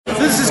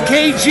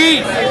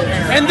KG,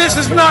 and this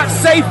is not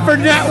safe for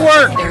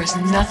network. There's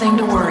nothing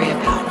to worry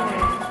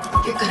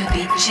about. You're gonna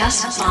be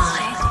just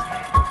fine.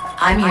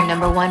 I'm your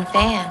 #1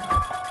 fan.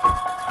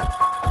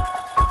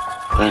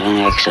 What an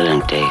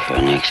excellent day for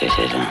an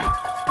exorcism.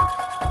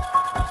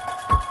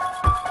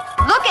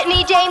 Look at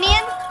me,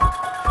 Damien.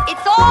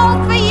 It's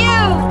all for you.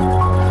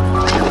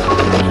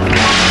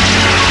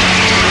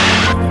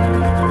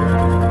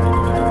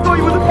 Thought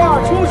you were the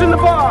box. Who's in the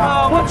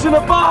box? What's in the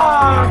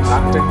box?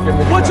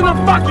 What's in the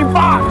fucking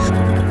box?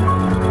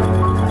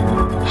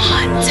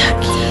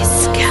 Montucky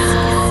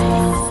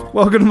Sky.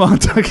 Welcome to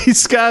Montucky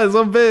Skies.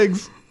 I'm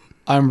Biggs.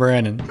 I'm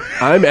Brandon.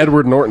 I'm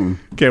Edward Norton.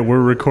 Okay,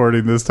 we're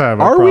recording this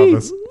time. I Are we?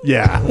 promise.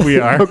 Yeah, we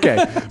are.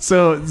 Okay.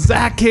 So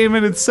Zach came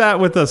in and sat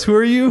with us. Who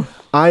are you?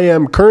 I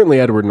am currently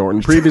Edward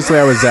Norton. Previously,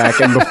 I was Zach,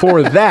 and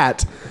before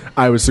that,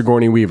 I was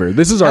Sigourney Weaver.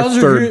 This is our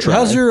third try.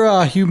 How's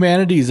your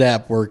Humanities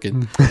app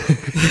working?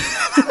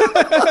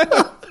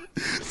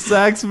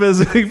 Zach's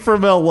visiting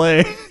from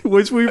LA,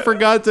 which we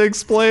forgot to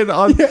explain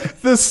on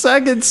the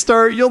second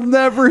start. You'll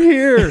never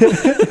hear.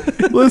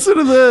 Listen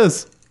to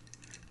this.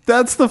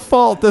 That's the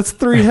fault. That's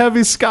 3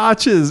 heavy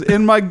scotches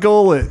in my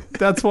gullet.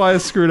 That's why I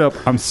screwed up.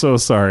 I'm so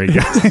sorry,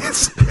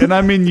 guys. And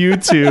I mean you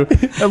too.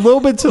 A little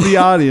bit to the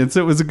audience.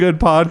 It was a good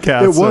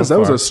podcast. It was. That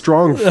was a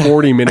strong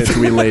 40 minutes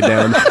we laid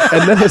down.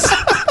 And then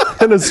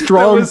a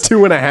strong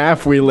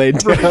 2.5 we laid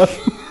down.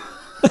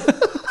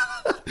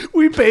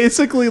 We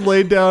basically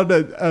laid down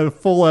a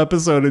full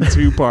episode in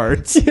 2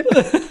 parts.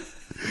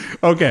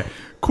 Okay,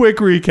 quick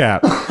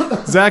recap.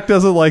 Zach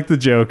doesn't like the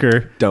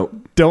Joker.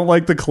 Don't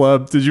like the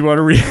club. Did you want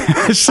to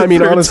rehash? I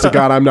mean, honest to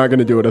God, I'm not going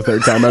to do it a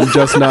third time. I'm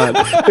just not.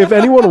 If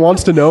anyone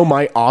wants to know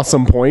my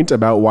awesome point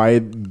about why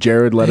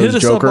Jared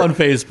Leto's Joker... Hit us up on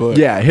Facebook.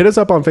 Yeah, hit us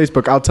up on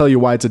Facebook. I'll tell you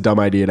why it's a dumb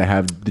idea to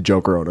have the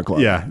Joker own a club.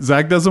 Yeah,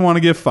 Zach doesn't want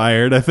to get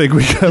fired. I think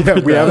we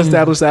covered we that. have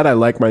established that. I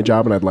like my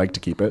job and I'd like to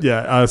keep it.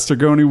 Yeah,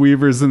 Sigourney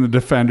Weaver's and the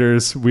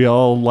Defenders. We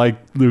all like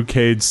Luke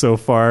Cage so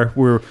far.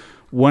 We're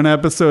 1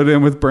 episode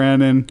in with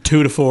Brandon.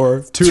 2 to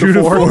 4. 2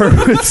 to 4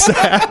 with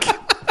Zach.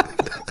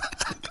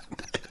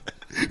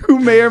 Who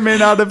may or may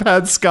not have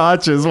had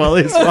scotches while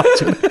he's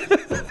watching.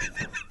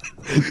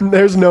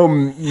 There's no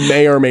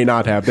may or may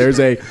not have. There's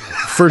a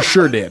for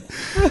sure did.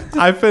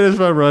 I finished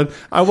my run.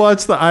 I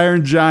watched The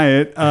Iron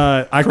Giant.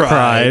 I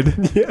cried.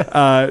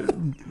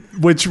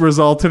 Which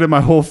resulted in my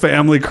whole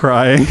family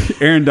crying.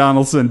 Aaron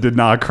Donaldson did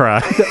not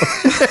cry.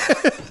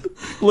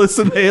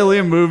 Listen to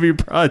Alien Movie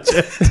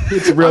Project.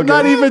 It's real I'm good.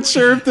 not even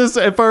sure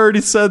if I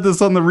already said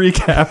this on the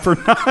recap or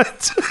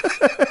not.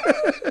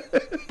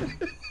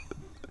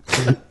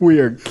 We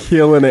are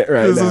killing it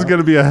right now. This is going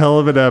to be a hell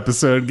of an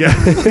episode,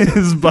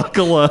 guys.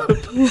 Buckle up.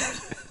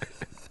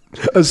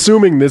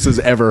 Assuming this is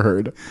ever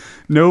heard.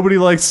 Nobody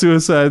likes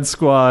Suicide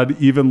Squad,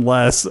 even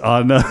less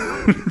on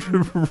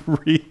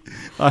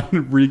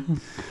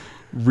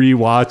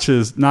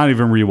rewatches. Not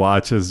even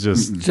rewatches,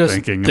 just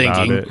thinking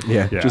about it.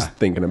 Yeah, just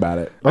thinking about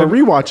it. On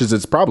rewatches,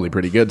 it's probably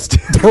pretty good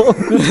still.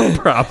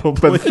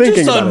 Probably. But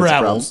thinking just about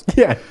unravels. it,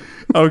 yeah.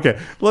 Okay,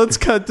 let's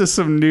cut to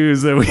some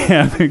news that we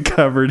haven't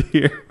covered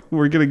here.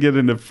 We're going to get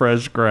into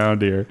fresh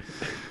ground here.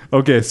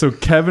 Okay, so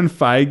Kevin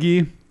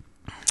Feige,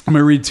 I'm going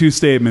to read 2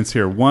 statements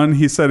here. One,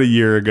 he said a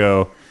year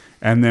ago,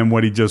 and then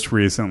what he just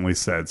recently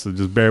said. So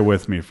just bear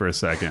with me for a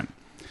second.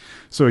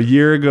 So a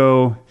year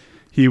ago,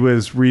 he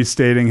was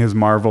restating his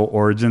Marvel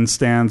origin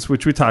stance,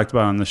 which we talked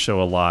about on the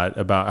show a lot,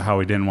 about how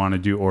he didn't want to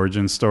do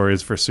origin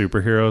stories for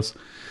superheroes.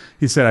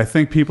 He said, I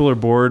think people are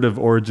bored of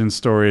origin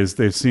stories.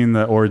 They've seen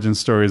the origin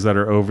stories that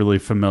are overly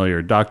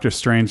familiar. Doctor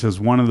Strange has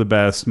one of the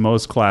best,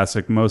 most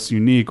classic, most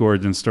unique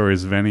origin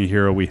stories of any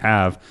hero we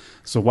have.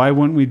 So why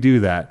wouldn't we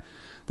do that?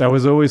 That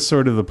was always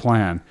sort of the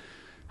plan.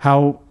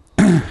 How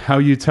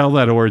you tell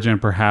that origin,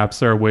 perhaps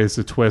there are ways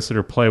to twist it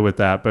or play with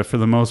that, but for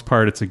the most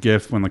part, it's a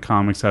gift when the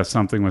comics have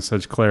something with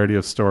such clarity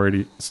of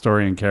story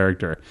and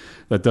character.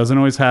 That doesn't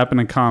always happen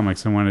in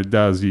comics, and when it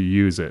does, you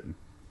use it.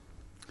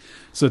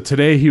 So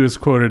today he was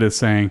quoted as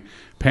saying,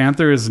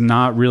 Panther is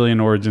not really an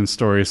origin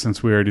story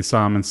since we already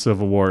saw him in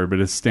Civil War, but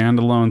his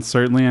standalone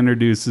certainly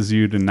introduces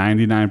you to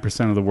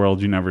 99% of the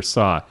world you never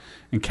saw.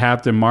 And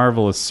Captain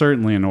Marvel is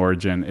certainly an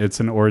origin. It's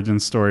an origin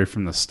story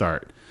from the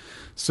start.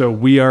 So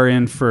we are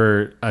in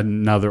for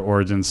another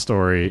origin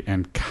story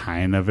and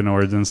kind of an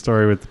origin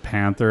story with the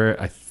Panther,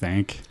 I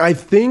think.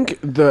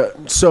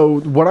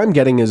 So what I'm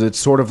getting is it's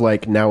sort of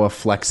like now a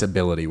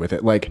flexibility with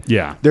it. Like,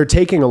 yeah, they're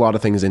taking a lot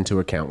of things into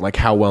account, like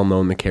how well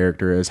known the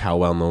character is, how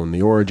well known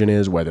the origin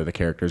is, whether the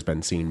character's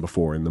been seen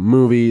before in the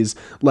movies.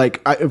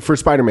 Like for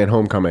Spider-Man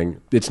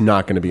Homecoming, it's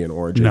not going to be an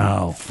origin.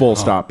 No. Full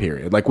stop,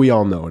 period. Like we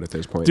all know it at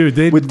this point. Dude,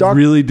 they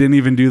really didn't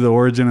even do the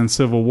origin in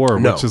Civil War,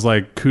 which is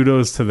like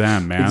kudos to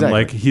them, man. Exactly.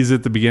 Like he's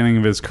at the beginning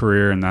of his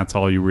career and that's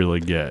all you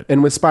really get.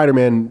 And with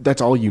Spider-Man, that's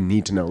all you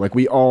need to know. Like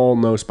we all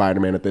know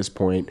Spider-Man at this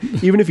point,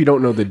 even if you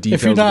don't know the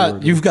details. If you're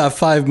not, you've got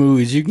 5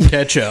 movies, you can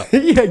catch up.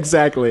 Yeah,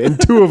 exactly. And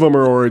 2 of them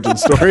are origin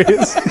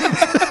stories.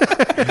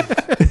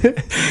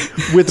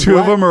 With 2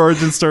 of them are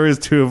origin stories,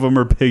 2 of them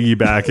are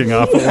piggybacking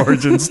off of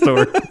origin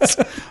stories.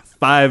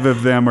 5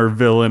 of them are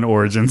villain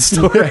origin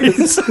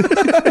stories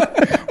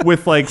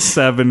with like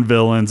 7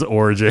 villains'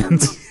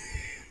 origins.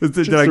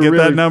 Did I get really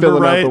that number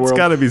filling out right? the It's world.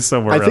 got to be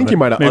somewhere. I think around you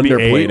might have there. Maybe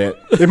underplayed 8?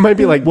 it. It might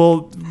be like,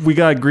 Well, we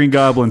got Green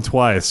Goblin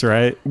twice,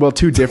 right? well,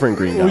 2 different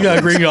Green We Goblins.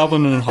 got Green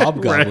Goblin and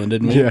Hobgoblin,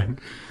 didn't we? Yeah.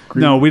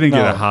 No, we didn't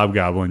get No. a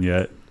Hobgoblin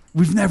yet.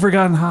 We've never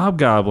gotten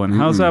Hobgoblin.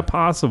 How's that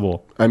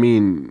possible? I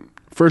mean,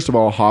 first of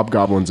all,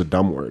 Hobgoblin's a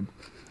dumb word.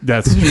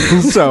 That's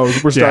true. So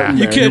we're starting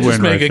You there. can't You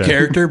just win make right a there.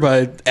 character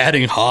by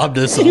adding Hob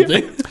to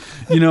something.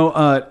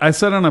 I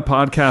said on a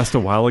podcast a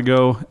while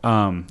ago,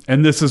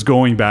 and this is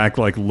going back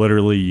like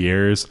literally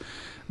years,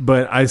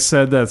 but I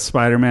said that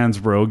Spider-Man's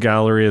rogue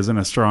gallery isn't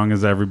as strong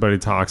as everybody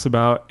talks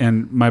about.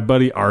 And my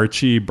buddy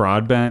Archie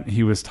Broadbent,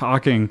 he was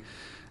talking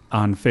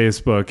on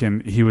Facebook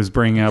and he was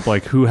bringing up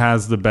like who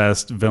has the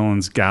best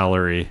villains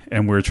gallery,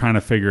 and we were trying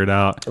to figure it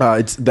out.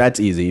 That's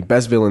easy.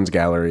 Best villains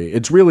gallery.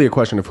 It's really a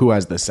question of who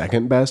has the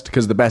second best,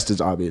 because the best is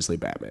obviously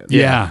Batman.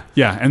 Yeah.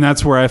 And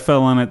that's where I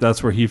fell on it.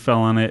 That's where he fell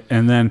on it.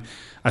 And then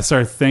I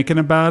started thinking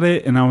about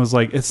it and I was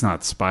like, it's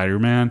not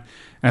Spider-Man.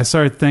 And I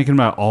started thinking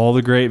about all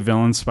the great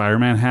villains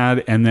Spider-Man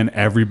had and then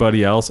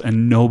everybody else,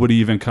 and nobody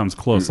even comes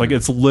close. Like,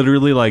 it's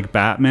literally like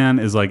Batman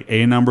is like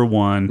a number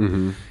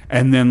one,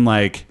 and then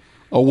like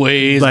A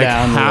ways like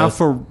down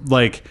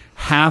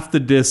half the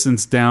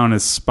distance down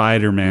is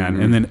Spider-Man,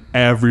 and then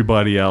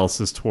everybody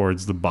else is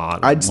towards the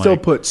bottom. I'd still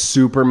Like, put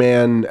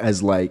Superman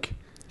as like,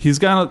 he's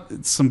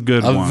got some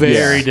good a ones.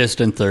 very Yeah.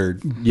 distant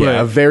third. yeah,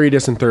 But- a very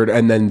distant third,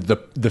 and then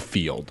the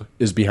field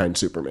is behind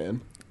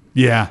Superman.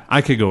 Yeah,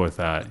 I could go with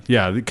that.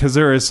 Yeah, because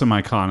there is some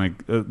iconic,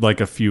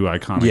 like a few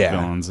iconic Yeah.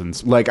 villains.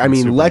 And Like, I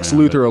mean, Lex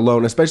Superman, Luthor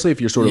alone, especially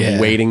if you're sort of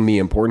Yeah. weighting the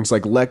importance,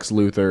 like Lex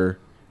Luthor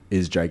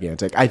is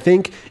gigantic. I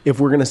think if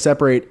we're going to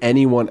separate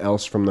anyone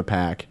else from the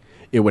pack,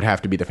 it would have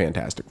to be the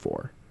Fantastic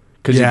Four.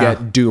 Because Yeah. you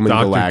get Doom and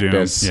Dr.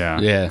 Galactus. Doom. Yeah,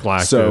 Yeah.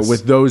 Galactus. So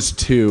with those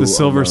two, the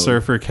Silver alone-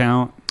 Surfer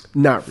count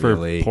not for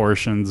really.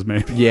 portions,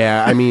 maybe.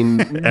 Yeah, I mean,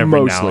 Every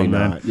mostly now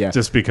and not. then, Yeah,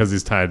 just because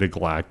he's tied to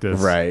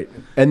Galactus. right.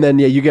 And then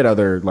you get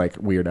other like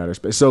weird outer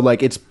space. So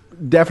like it's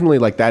definitely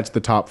like that's the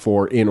top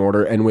 4 in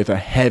order, and with a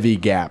heavy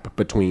gap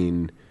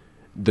between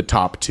the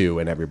top 2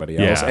 and everybody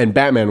else. Yeah. And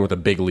Batman with a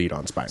big lead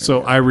on Spider-Man.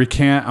 So I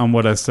recant on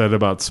what I said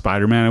about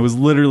Spider-Man. It was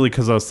literally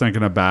because I was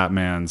thinking of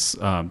Batman's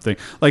thing,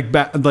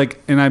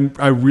 and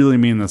I really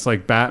mean this.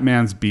 Like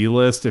Batman's B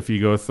list, if you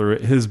go through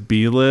it, his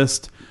B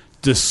list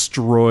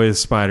destroys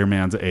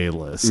Spider-Man's A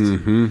list.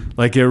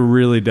 Like it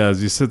really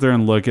does. You sit there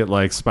and look at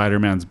like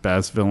Spider-Man's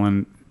best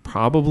villain,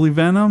 probably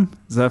Venom.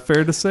 Is that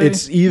fair to say?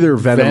 it's either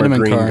Venom, or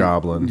Green Carn-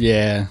 Goblin.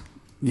 Yeah.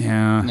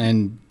 yeah,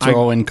 And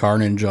throw in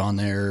Carnage on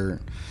there.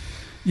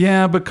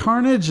 yeah, but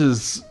Carnage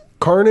is.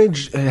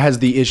 Carnage has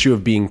the issue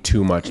of being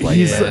too much like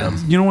He's Venom.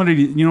 you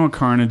know what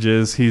Carnage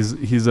is.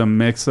 He's a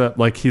mix up,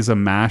 like he's a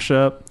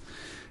mashup.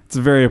 It's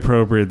very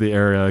appropriate the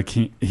era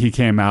he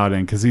came out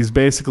in, because he's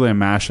basically a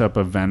mashup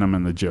of Venom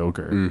and the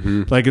Joker.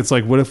 Like it's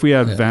like, what if we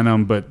had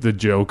Venom but the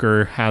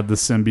Joker had the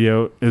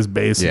symbiote? Is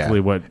basically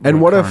what. And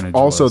what if Carnage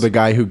also was. the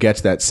guy who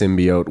gets that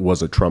symbiote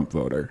was a Trump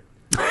voter?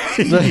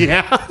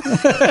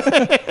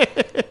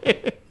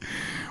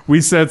 We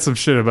said some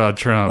shit about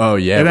Trump. Oh,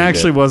 yeah, it we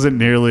actually did. wasn't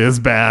nearly as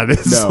bad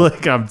as No.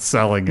 like I'm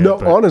selling it. No,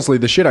 but- honestly,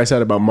 the shit I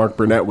said about Mark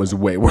Burnett was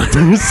way worse.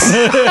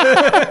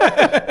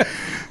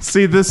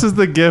 See, this is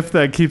the gift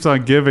that keeps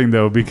on giving,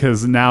 though,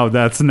 because now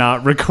that's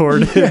not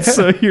recorded,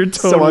 so you're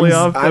totally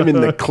off. I'm in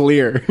the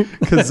clear.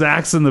 Because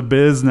Zach's in the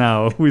biz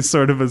now. We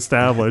sort of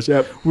established.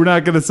 Yep. We're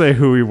not going to say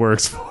who he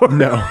works for.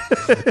 No.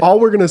 All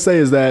we're going to say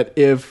is that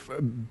if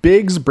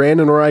Biggs,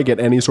 Brandon, or I get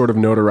any sort of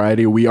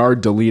notoriety, we are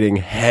deleting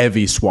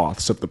heavy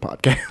swaths of the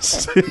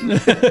podcast.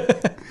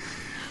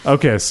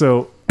 Okay,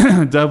 so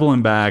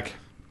doubling back.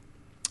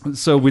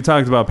 So we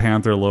talked about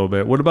Panther a little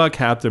bit. What about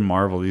Captain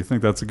Marvel? Do you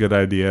think that's a good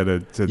idea to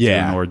do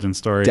Yeah. an origin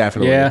story?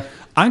 Definitely. Yeah.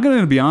 I'm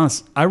going to be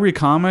honest. I read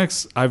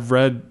comics. I've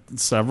read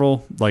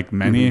several, like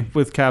many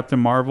with Captain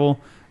Marvel.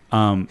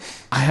 I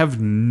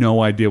have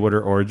no idea what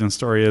her origin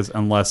story is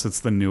unless it's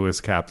the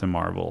newest Captain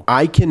Marvel.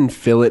 I can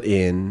fill it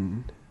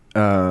in.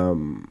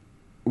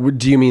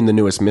 Do you mean the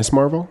newest Miss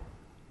Marvel?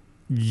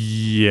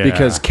 Yeah.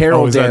 Because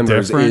Carol is that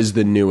Danvers different? is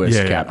the newest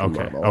Yeah, yeah, Captain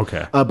okay, Marvel.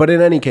 okay. But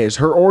in any case,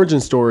 her origin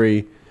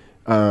story,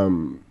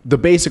 the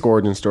basic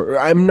origin story,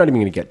 I'm not even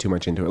going to get too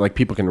much into it. Like,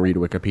 people can read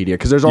Wikipedia,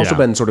 because there's also Yeah.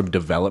 been sort of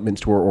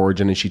developments to her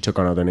origin, and she took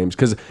on other names.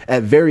 Because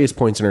at various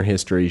points in her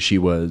history, she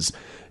was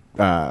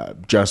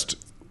just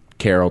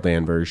Carol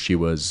Danvers. She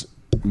was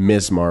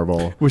Ms.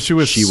 Marvel. Was she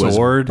with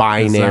Sword?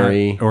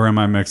 binary. Is that- or am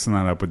I mixing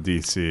that up with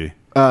DC?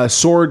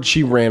 Sword,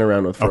 she ran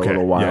around with for Okay, a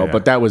little while, yeah, yeah.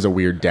 but that was a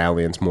weird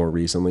dalliance more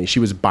recently. She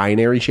was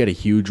binary. She had a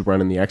huge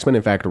run in the X-Men.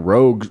 In fact,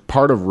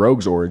 part of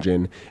Rogue's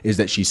origin is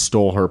that she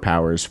stole her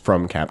powers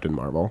from Captain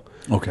Marvel.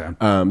 Okay.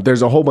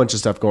 There's a whole bunch of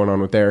stuff going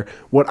on with there.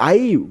 What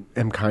I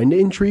am kind of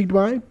intrigued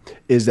by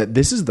is that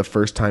this is the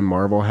first time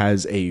Marvel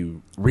has a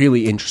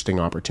really interesting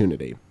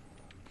opportunity.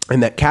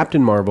 And that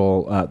Captain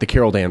Marvel, the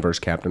Carol Danvers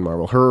Captain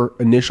Marvel, her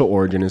initial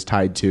origin is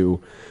tied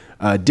to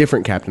a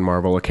different Captain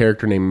Marvel, a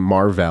character named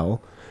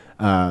Marvel.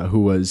 who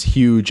was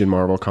huge in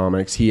Marvel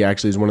Comics. He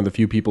actually is one of the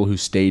few people who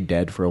stayed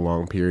dead for a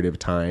long period of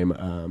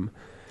time.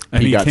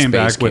 And he got came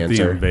space back with the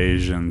cancer.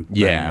 invasion.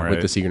 Yeah, thing, right?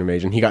 with the Secret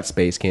Invasion. He got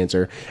space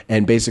cancer.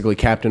 And basically,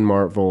 Captain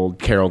Marvel,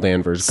 Carol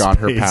Danvers, got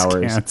her Space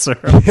powers. cancer.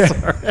 I'm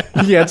sorry.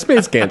 He had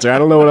space cancer. I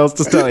don't know what else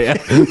to tell you.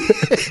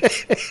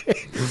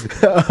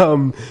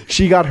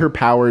 She got her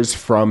powers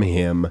from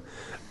him.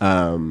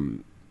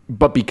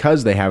 But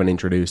because they haven't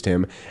introduced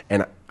him,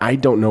 and I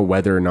don't know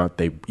whether or not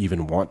they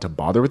even want to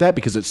bother with that,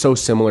 because it's so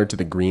similar to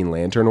the Green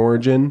Lantern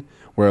origin,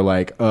 where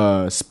like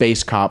a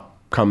space cop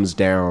comes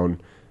down,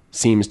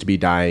 seems to be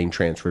dying,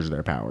 transfers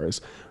their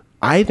powers.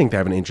 I think they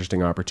have an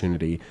interesting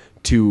opportunity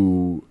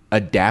to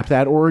adapt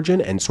that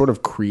origin and sort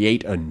of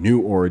create a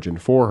new origin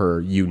for her,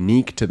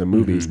 unique to the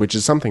movies, which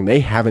is something they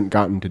haven't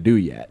gotten to do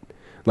yet.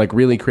 Like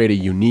really create a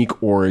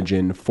unique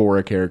origin for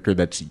a character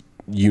that's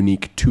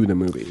unique to the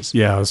movies.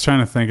 Yeah, I was trying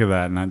to think of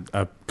that, and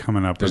I'm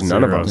coming up There's with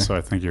none of zero, them. so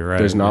I think you're right.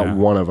 There's not yeah.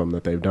 one of them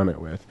that they've done it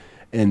with.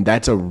 And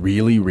that's a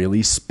really,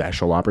 really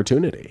special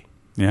opportunity.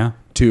 Yeah.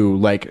 To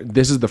like,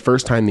 this is the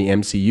first time the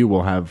MCU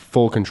will have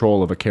full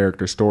control of a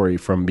character story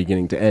from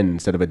beginning to end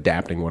instead of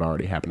adapting what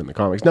already happened in the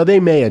comics. Now, they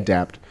may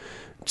adapt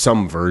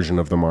some version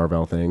of the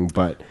Marvel thing,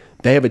 but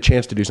they have a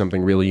chance to do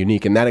something really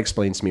unique, and that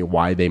explains to me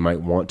why they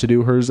might want to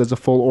do hers as a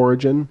full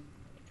origin.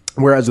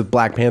 Whereas with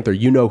Black Panther,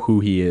 you know who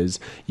he is,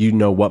 you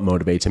know what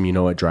motivates him, you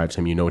know what drives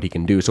him, you know what he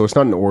can do. So it's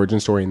not an origin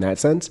story in that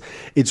sense.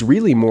 It's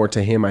really more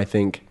to him, I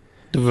think,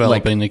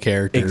 Developing the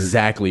character.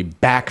 exactly,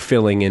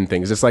 backfilling in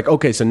things. It's like,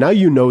 okay, so now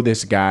you know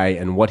this guy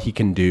and what he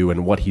can do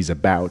and what he's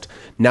about.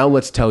 Now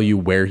let's tell you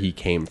where he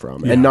came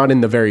from. And not in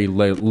the very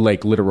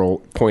like literal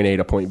point A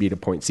to point B to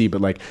point C,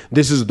 but like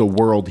this is the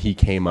world he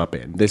came up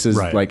in. This is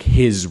Right. like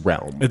his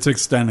realm. It's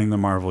extending the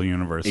Marvel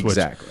universe.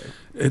 Exactly. Which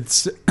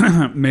it's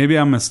maybe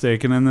I'm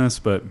mistaken in this,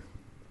 but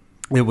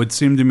it would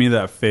seem to me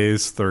that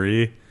Phase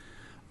 3,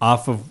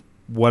 off of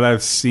what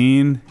I've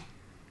seen,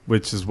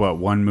 which is what,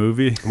 one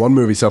movie? One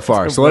movie so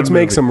far. So One let's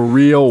make movie. some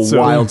real So-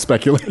 wild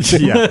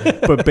speculation. Yeah,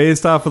 but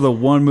based off of the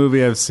one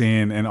movie I've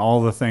seen and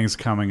all the things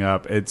coming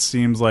up, it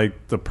seems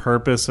like the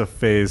purpose of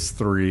Phase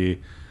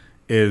 3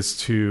 is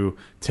to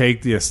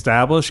take the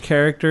established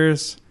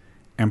characters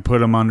and put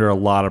them under a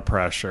lot of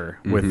pressure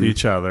with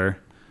each other.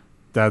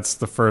 That's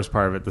the first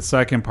part of it. The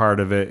second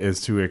part of it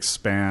is to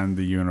expand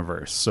the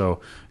universe. So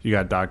you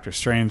got Doctor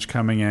Strange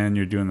coming in.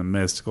 You're doing the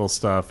mystical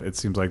stuff. It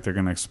seems like they're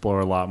going to explore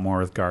a lot more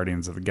with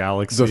Guardians of the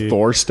Galaxy. The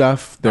Thor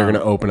stuff, they're going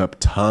to open up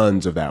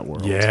tons of that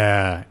world.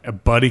 Yeah, a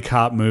buddy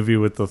cop movie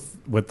with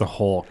the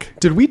Hulk.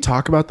 Did we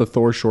talk about the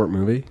Thor short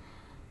movie?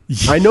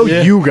 I know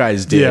you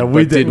guys did. Yeah,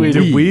 we but did.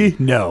 Did we?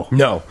 No.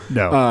 No.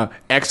 No.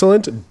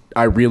 Excellent.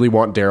 I really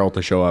want Daryl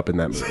to show up in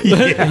that movie.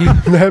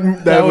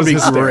 that would was be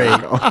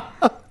hysterical.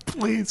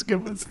 Please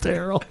give us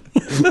Daryl.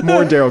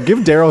 More Daryl. Give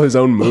Daryl his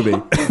own movie.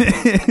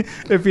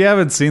 If you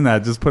haven't seen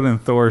that, just put in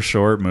Thor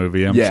short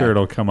movie. I'm Yeah. sure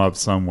it'll come up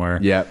somewhere.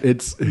 Yeah,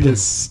 it's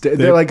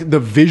they're like the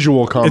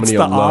visual comedy It's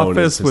the alone.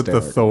 Office is with the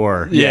hysterical.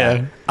 Thor.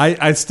 Yeah.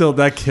 I still,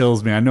 that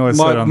kills me. I know I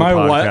said it on the my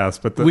wi-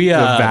 podcast, but the, we, the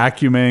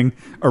vacuuming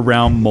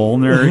around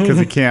Molnar because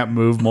he can't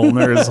move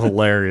Molnar is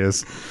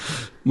hilarious.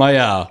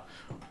 My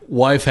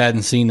wife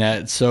hadn't seen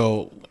that,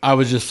 so I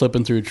was just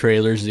flipping through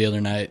trailers the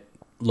other night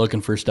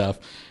looking for stuff.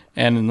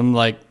 And I'm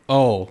like,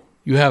 oh,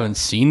 you haven't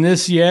seen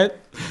this yet?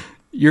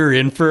 You're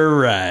in for a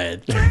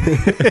ride. she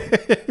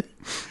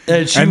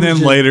And would then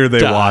just later they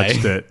die.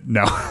 watched it.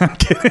 No, I'm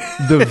kidding.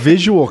 The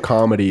visual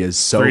comedy is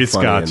so Three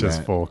funny in scotches,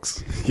 that.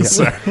 folks.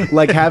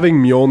 Like having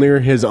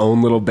Mjolnir his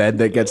own little bed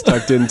that gets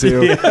tucked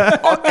into.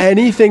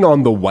 Anything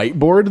on the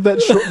whiteboard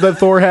that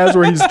Thor has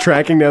where he's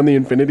tracking down the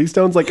Infinity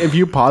Stones. Like if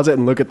you pause it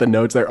and look at the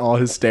notes, they're all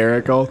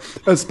hysterical.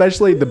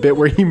 Especially the bit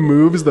where he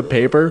moves the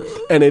paper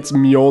and it's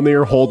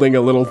Mjolnir holding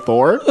a little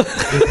Thor.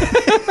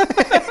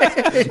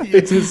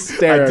 It's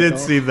hysterical. I did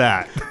see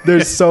that.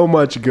 There's so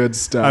much good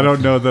stuff. I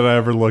don't know that I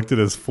ever looked at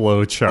his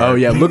flow chart. Oh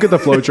yeah, look at the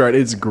flowchart.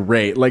 It's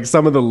great. Like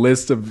some of the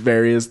lists of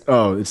various.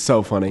 Oh, it's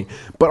so funny.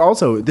 But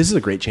also, this is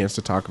a great chance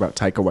to talk about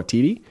Taika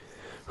Waititi,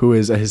 who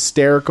is a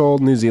hysterical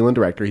New Zealand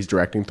director. He's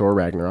directing Thor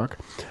Ragnarok.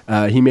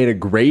 He made a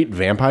great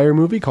vampire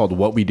movie called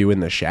What We Do in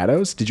the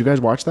Shadows. Did you guys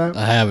watch that?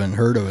 I haven't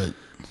heard of it.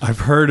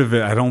 I've heard of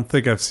it. I don't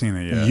think I've seen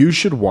it yet. You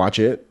should watch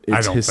it. It's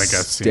I don't think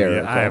I've seen it yet.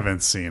 hysterical. I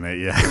haven't seen it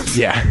yet.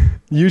 Yeah,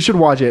 you should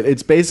watch it.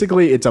 It's a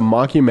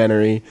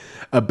mockumentary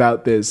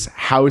about this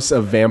house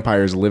of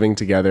vampires living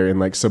together in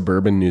like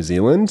suburban New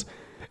Zealand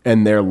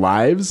and their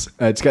lives.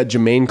 It's got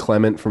Jermaine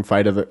Clement from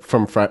Flight of the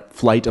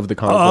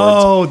Conchords.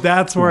 Oh,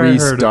 that's where I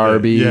Reese heard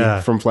Darby of it.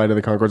 Yeah. from Flight of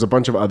the Conchords. A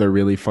bunch of other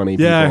really funny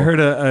people. Yeah, I heard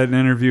an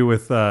interview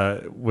with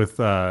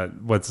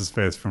what's his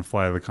face from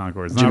Flight of the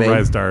Conchords. Not Jermaine?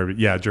 Rise Darby.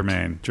 Yeah,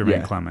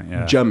 Jermaine Clement.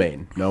 Yeah,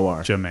 Jermaine, no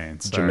R.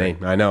 Jermaine. Sorry.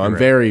 Jermaine. I know. I'm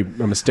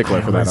You're a stickler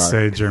I for that always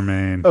R. say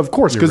Jermaine. Of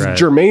course, You're because right.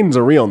 Jermaine's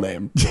a real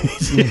name.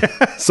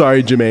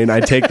 Sorry, Jermaine. I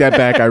take that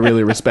back. I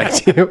really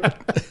respect you.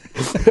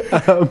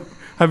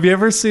 Have you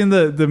ever seen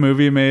the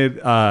movie made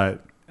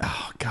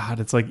Oh God,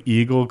 it's like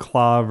Eagle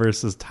Claw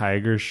versus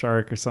Tiger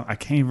Shark or something. I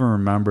can't even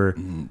remember.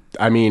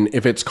 I mean,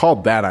 if it's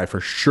called that, I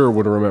for sure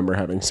would remember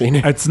having seen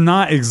it. It's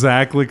not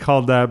exactly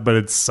called that, but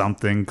it's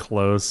something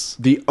close.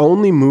 The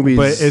only movies,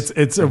 But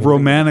it's a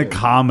romantic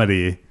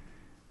comedy,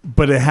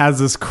 but it has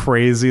this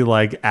crazy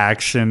like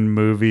action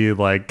movie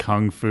like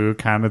kung fu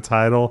kind of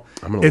title.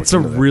 gonna It's a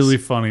look into really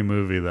funny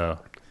movie though.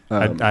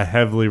 I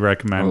heavily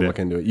recommend I'll it. look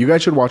into it. You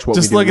guys should watch what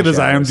Just we do look in at the his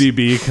shadows.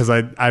 IMDb because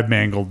I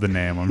mangled the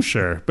name, I'm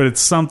sure. But it's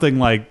something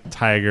like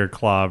Tiger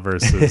Claw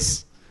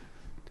versus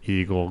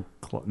Eagle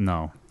Claw.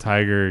 No,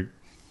 Tiger.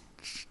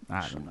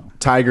 I don't know.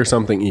 Tiger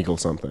something, Eagle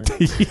something.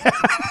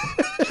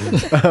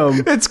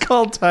 It's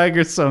called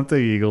Tiger something,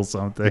 Eagle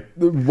something.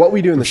 What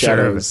we do in the Sure.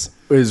 shadows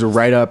is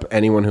right up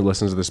anyone who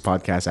listens to this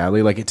podcast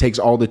alley. Like, it takes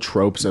all the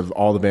tropes of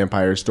all the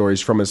vampire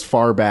stories from as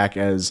far back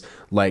as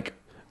like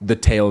the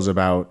tales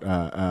about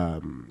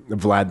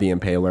Vlad the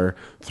Impaler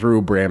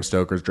through Bram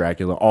Stoker's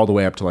Dracula, all the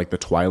way up to like the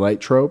Twilight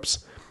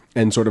tropes,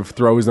 and sort of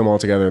throws them all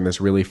together in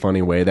this really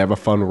funny way. They have a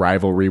fun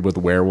rivalry with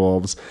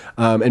werewolves.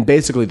 And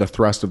basically the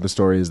thrust of the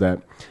story is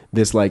that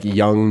this like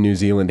young New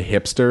Zealand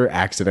hipster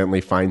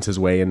accidentally finds his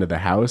way into the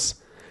house,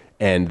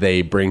 and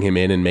they bring him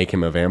in and make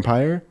him a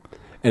vampire.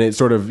 And it's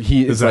sort of,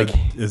 is that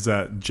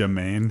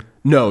Jermaine?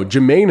 No,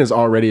 Jermaine is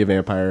already a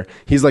vampire.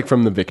 He's like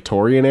from the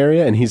Victorian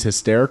area, and he's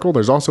hysterical.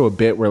 There's also a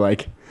bit where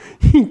like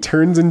he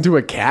turns into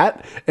a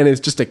cat, and it's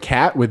just a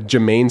cat with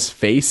Jermaine's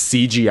face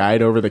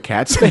CGI'd over the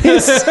cat's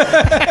face.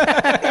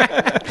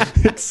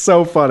 It's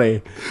so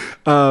funny.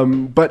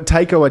 But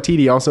Taika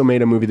Waititi also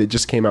made a movie that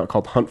just came out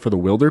called Hunt for the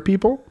Wilder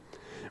People,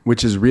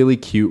 which is really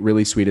cute,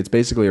 really sweet. It's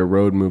basically a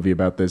road movie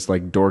about this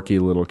like dorky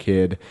little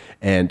kid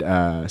and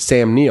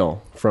Sam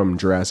Neill from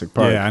Jurassic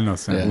Park. Yeah, I know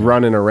Sam.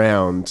 Running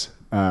around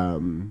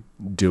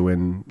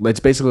doing, it's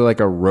basically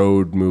like a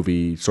road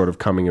movie sort of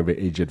coming of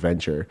age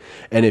adventure.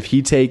 And if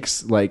he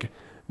takes like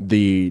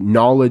the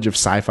knowledge of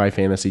sci-fi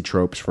fantasy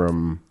tropes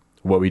from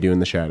What We Do in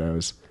the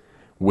Shadows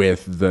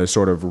with the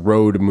sort of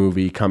road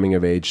movie coming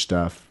of age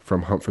stuff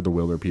from Hunt for the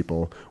Wilder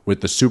People,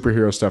 with the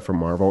superhero stuff from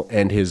Marvel,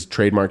 and his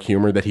trademark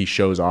humor that he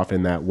shows off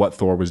in that What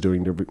Thor Was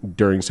Doing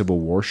During Civil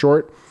War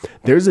short,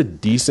 there's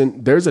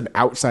an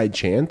outside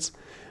chance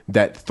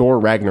that Thor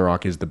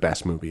Ragnarok is the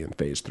best movie in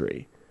Phase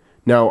 3.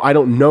 Now, I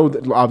don't know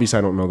that, obviously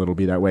I don't know that it'll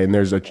be that way, and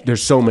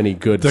there's so many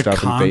good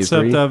stuff in Phase 3.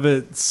 The concept of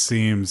it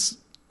seems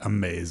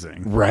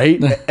amazing.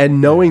 Right? And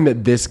knowing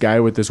that this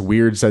guy with this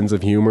weird sense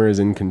of humor is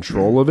in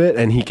control of it,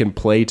 and he can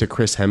play to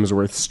Chris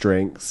Hemsworth's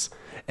strengths,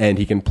 and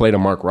he can play to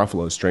Mark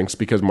Ruffalo's strengths,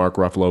 because Mark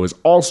Ruffalo is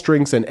all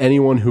strengths, and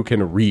anyone who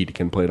can read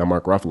can play to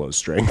Mark Ruffalo's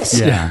strengths.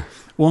 Yeah.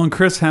 Well, and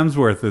Chris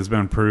Hemsworth has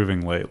been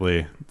proving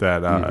lately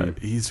that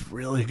he's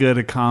really good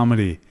at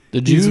comedy.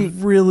 He's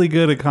really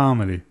good at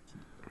comedy.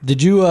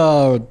 Did you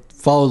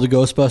follow the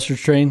Ghostbusters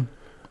train?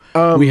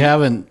 We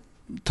haven't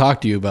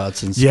talked to you about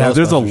since. Yeah,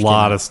 there's a Ghostbusters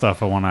lot came out. of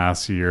stuff I want to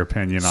ask you your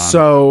opinion on.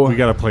 So- we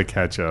got to play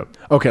catch up.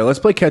 Okay, let's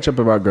play catch up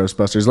about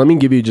Ghostbusters. Let me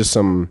give you just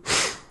some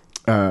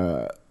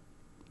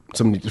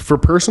for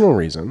personal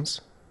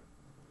reasons.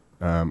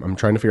 I'm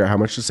trying to figure out how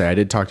much to say. I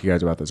did talk to you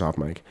guys about this off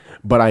mic,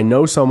 but I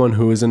know someone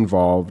who is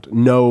involved.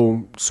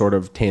 No, sort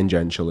of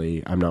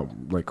tangentially. I'm not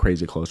like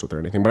crazy close with her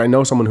or anything, but I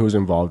know someone who's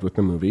involved with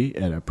the movie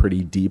at a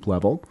pretty deep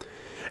level,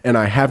 and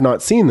I have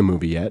not seen the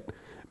movie yet,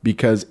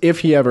 because if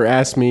he ever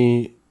asked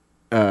me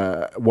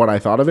what I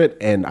thought of it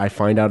and I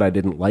find out I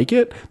didn't like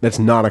it, that's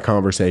not a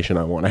conversation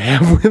I want to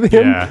have with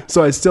him. Yeah.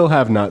 So I still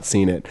have not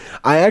seen it.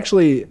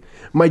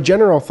 My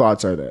general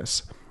thoughts are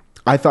this.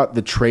 I thought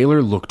the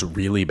trailer looked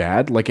really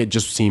bad. Like, it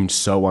just seemed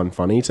so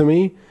unfunny to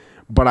me.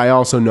 But I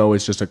also know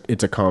it's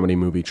a comedy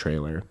movie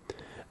trailer.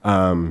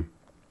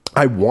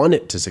 I want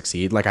it to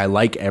succeed. Like, I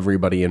like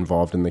everybody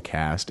involved in the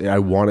cast. I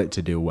want it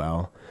to do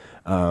well.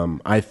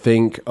 I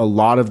think a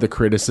lot of the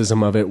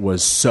criticism of it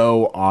was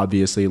so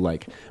obviously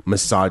like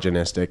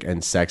misogynistic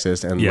and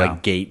sexist and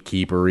like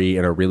gatekeepery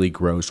in a really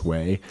gross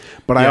way.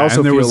 But I also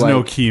and there feel was like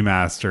no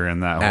keymaster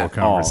in that whole at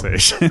all.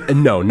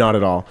 conversation. No, not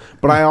at all.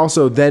 But I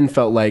also then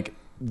felt like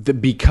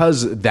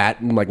because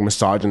that like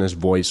misogynist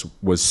voice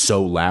was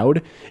so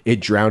loud,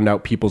 it drowned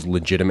out people's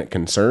legitimate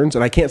concerns.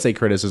 And I can't say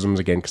criticisms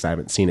again because I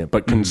haven't seen it,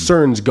 but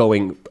concerns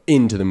going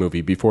into the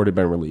movie before it had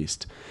been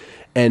released.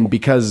 And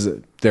because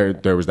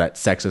there was that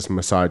sexist,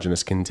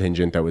 misogynist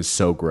contingent that was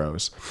so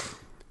gross,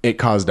 it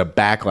caused a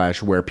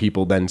backlash where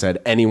people then said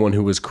anyone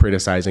who was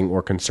criticizing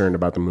or concerned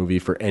about the movie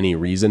for any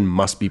reason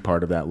must be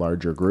part of that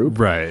larger group.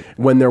 Right.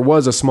 When there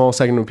was a small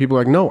segment of people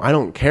like, no, I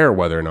don't care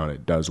whether or not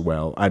it does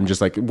well. I'm just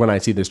like, when I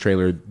see this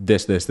trailer,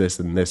 this,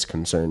 and this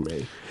concern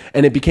me.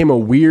 And it became a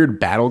weird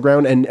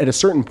battleground. And at a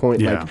certain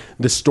point, like,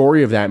 the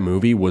story of that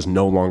movie was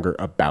no longer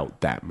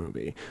about that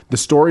movie. The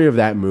story of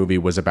that movie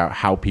was about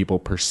how people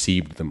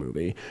perceived the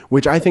movie,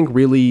 which I think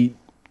really...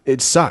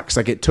 it sucks.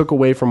 Like, it took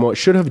away from what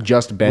should have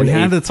just been We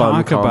had a to fun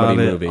talk about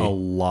comedy it movie. a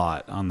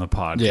lot on the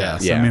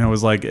podcast. Yeah. I mean, it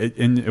was like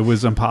it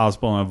was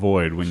impossible to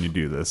avoid when you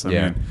do this. I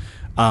Yeah.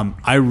 mean,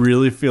 I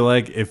really feel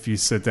like if you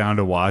sit down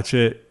to watch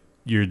it,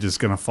 you're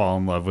just gonna fall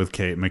in love with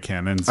Kate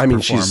McKinnon's I mean,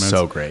 performance. she's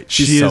so great.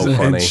 She's so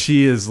funny. And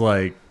she is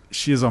like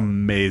she is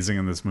amazing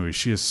in this movie.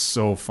 She is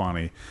so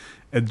funny.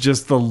 And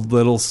just the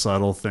little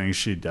subtle things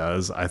she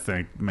does, I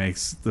think,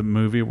 makes the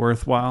movie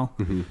worthwhile.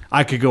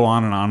 I could go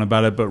on and on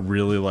about it, but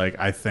really, like,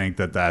 I think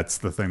that's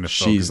the thing to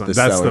She's focus on. the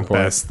That's the selling point.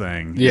 best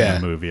thing Yeah.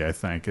 in the movie, I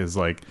think, is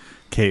like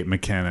Kate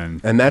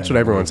McKinnon. And that's what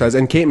everyone says.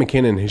 And Kate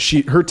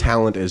McKinnon, her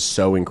talent is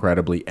so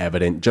incredibly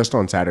evident just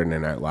on Saturday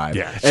Night Live.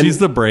 Yeah, And- she's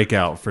the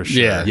breakout for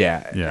sure.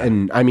 Yeah. Yeah.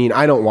 And I mean,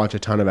 I don't watch a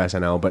ton of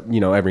SNL, but, you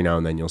know, every now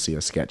and then you'll see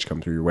a sketch come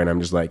through where I'm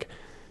just like,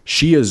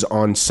 she is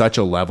on such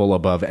a level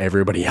above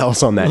everybody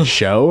else on that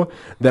show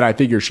that I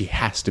figure she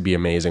has to be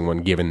amazing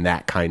when given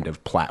that kind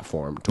of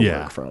platform to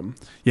Yeah. work from.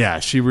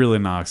 Yeah, she really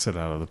knocks it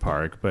out of the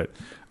park. But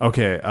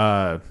okay,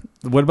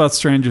 what about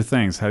Stranger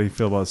Things? How do you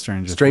feel about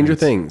Stranger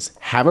Things.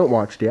 Haven't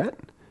watched yet.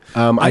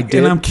 I did.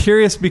 And I'm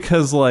curious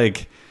because,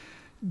 like,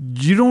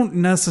 you don't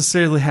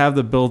necessarily have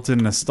the built-in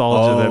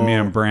nostalgia that me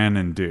and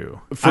Brandon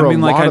do. For I mean,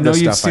 a like, lot I of the know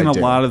you've stuff I seen a do.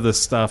 lot of this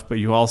stuff, but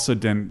you also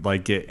didn't,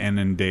 like, get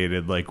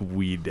inundated like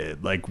we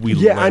did. Like, we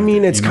Yeah, I lived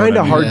mean, it, it's you know what kind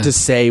of I mean? hard Yeah. to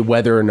say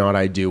whether or not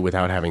I do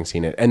without having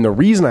seen it. And the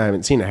reason I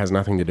haven't seen it has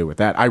nothing to do with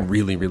that. I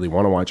really, really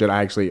want to watch it.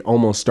 I actually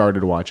almost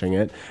started watching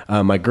it.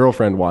 My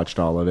girlfriend watched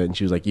all of it, and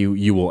she was like,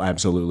 you will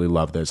absolutely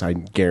love this. I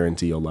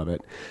guarantee you'll love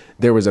it.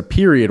 There was a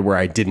period where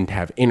I didn't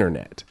have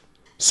internet.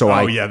 So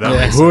I yeah, that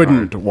makes it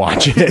couldn't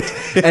watch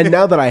it. And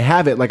now that I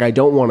have it, like, I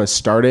don't want to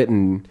start it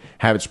and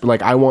have it.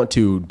 Like, I want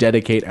to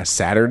dedicate a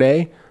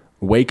Saturday,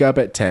 wake up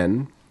at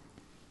 10.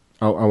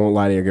 I won't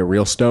lie to you, I get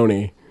real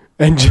stony.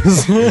 And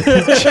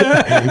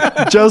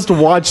just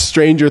watch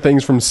Stranger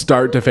Things from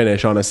start to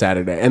finish on a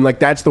Saturday. And, like,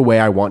 that's the way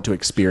I want to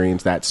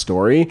experience that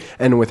story.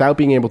 And without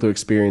being able to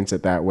experience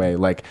it that way,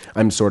 like,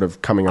 I'm sort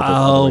of coming up with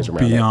other I'll ways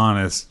around be it.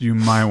 honest. You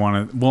might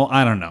want to. Well,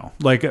 I don't know.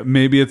 Like,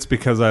 maybe it's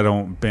because I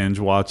don't binge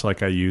watch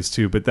like I used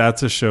to, but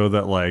that's a show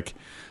that, like,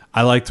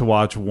 I like to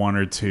watch one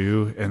or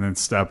two and then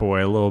step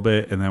away a little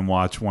bit and then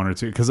watch one or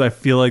two, because I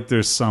feel like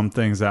there's some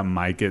things that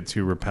might get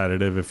too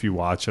repetitive if you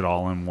watch it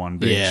all in one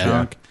big Yeah.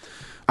 chunk.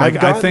 Like,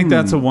 I've I think gotten-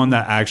 that's a one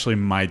that actually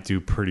might do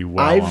pretty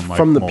well. on, like,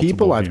 From the multiple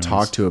people I've viewings.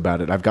 talked to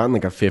about it, I've gotten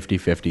like a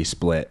 50-50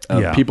 split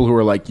of Yeah. people who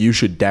are like, you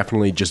should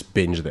definitely just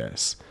binge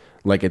this.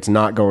 Like, it's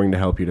not going to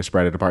help you to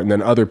spread it apart. And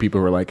then other people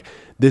who are like,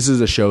 this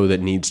is a show that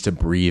needs to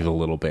breathe a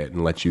little bit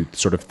and let you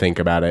sort of think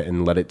about it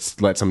and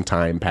let some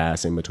time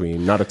pass in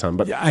between. Not a ton,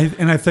 but Yeah, I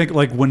think,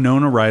 like,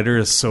 Winona Ryder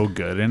is so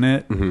good in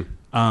it,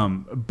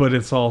 Mm-hmm. but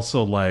it's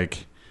also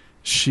like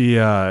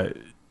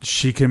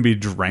she can be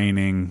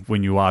draining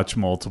when you watch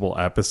multiple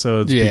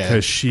episodes, Yeah.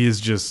 because she's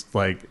just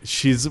like,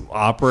 she's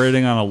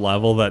operating on a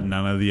level that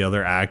none of the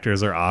other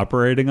actors are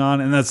operating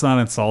on, and that's not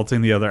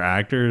insulting the other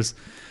actors.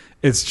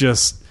 It's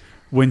just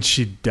when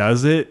she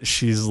does it,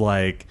 she's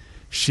like,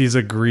 she's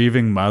a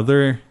grieving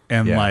mother,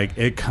 and Yeah. like,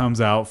 it comes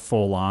out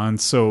full on.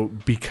 So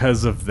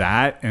because of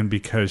that, and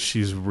because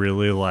she's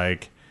really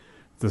like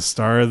the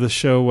star of the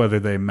show, whether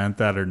they meant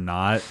that or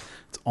not,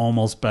 it's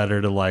almost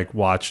better to like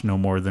watch no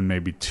more than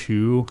maybe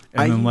two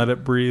and then let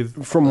it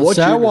breathe. from what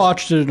So I you're-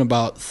 watched it in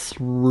about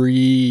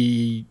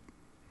three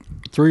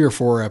or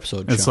four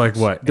episodes. It's like,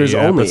 what, there's 8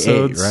 only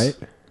episodes? 8,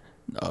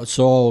 right?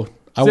 So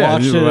I Yeah,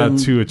 watched you it about in,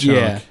 2 a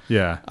chunk.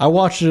 Yeah. I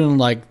watched it in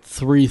like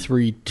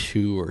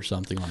 3-3-2 or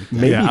something like that.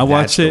 Maybe Yeah, I that's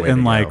watched the it way in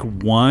to like go.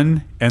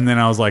 1, and then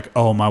I was like,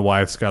 oh, my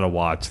wife's got to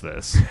watch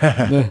this.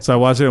 So I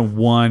watched it in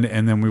 1,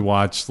 and then we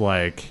watched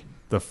like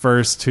the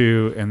first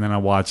 2, and then I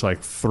watched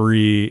like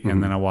 3,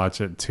 and then I watched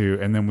it 2,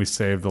 and then we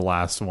saved the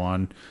last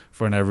one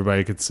for when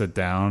everybody could sit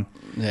down.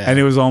 Yeah. And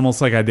it was almost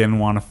like I didn't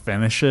want to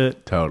finish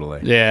it. Totally.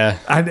 Yeah.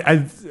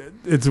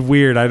 It's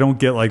weird. I don't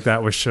get like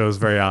that with shows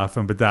very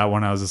often, but that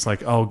one I was just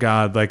like, oh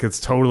god, like it's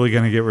totally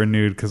gonna get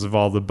renewed because of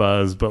all the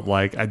buzz, but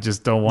like I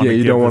just don't want Yeah, to.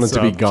 you don't want it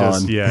to be just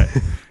gone. yet.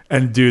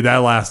 And dude, that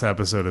last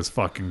episode is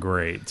fucking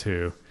great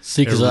too.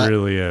 See, 'cause it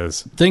really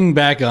is. Think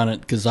back on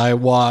it, because I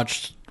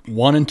watched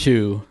 1 and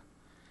 2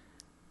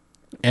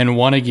 and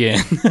 1 again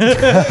in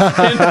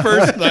the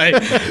first night,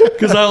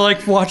 because I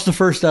like watched the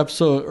first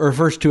episode or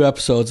first 2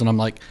 episodes, and I'm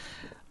like,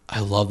 I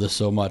love this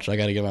so much. I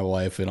got to get my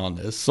wife in on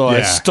this. So Yeah,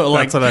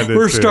 like, that's what I did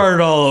we're too.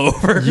 started all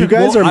over. You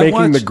guys Well, are I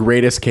making the watched-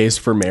 greatest case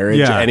for marriage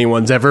Yeah.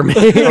 anyone's ever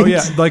made. Oh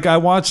yeah, like I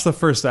watched the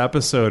first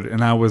episode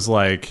and I was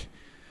like,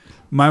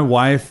 my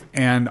wife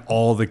and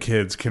all the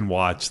kids can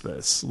watch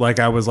this. Like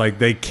I was like,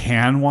 they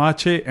can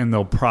watch it and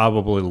they'll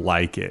probably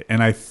like it.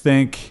 And I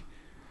think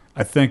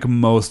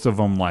most of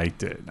them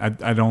liked it.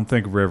 I don't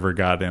think River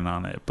got in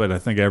on it, but I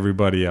think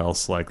everybody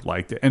else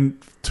liked it. And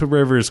to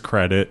River's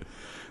credit,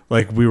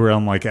 like we were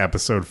on like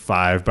episode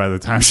 5 by the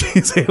time she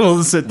was able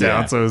to sit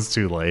down, Yeah. so it was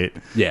too late.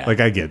 Yeah.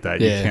 Like I get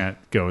that. Yeah. You can't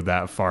go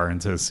that far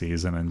into a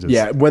season and just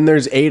Yeah, when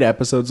there's 8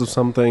 episodes of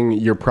something,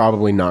 you're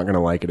probably not going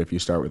to like it if you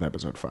start with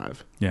episode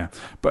 5. Yeah.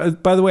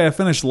 But by the way, I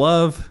finished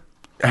Love.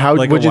 How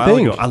Like what'd a you while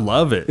think? ago. I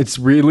love it. It's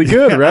really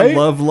good, right? I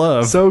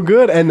love. So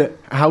good. And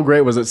how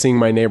great was it seeing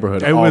My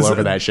Neighborhood all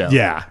over that show?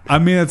 Yeah. I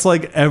mean, it's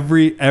like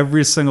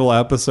every single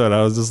episode,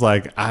 I was just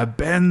like, I've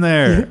been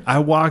there. I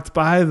walked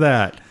by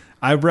that.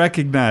 I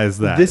recognize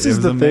that. This is It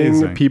was the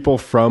amazing. thing people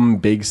from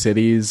big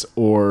cities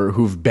or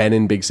who've been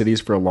in big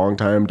cities for a long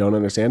time don't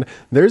understand.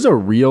 There's a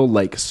real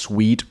like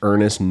sweet,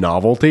 earnest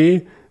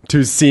novelty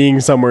to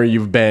seeing somewhere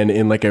you've been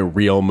in like a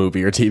real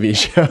movie or TV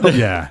show.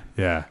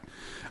 Yeah.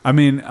 I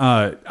mean,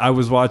 I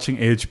was watching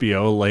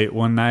HBO late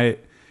one night,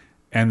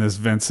 and this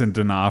Vincent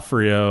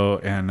D'Onofrio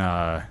and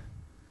I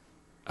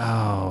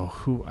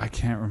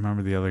can't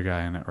remember the other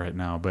guy in it right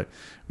now, but it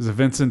was a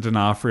Vincent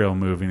D'Onofrio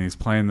movie, and he's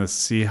playing the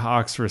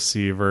Seahawks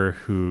receiver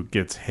who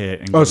gets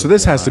hit. And Oh, so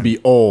this has to be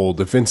old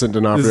if Vincent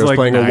D'Onofrio is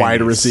playing 90s. a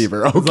wide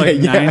receiver. It's Okay,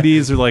 like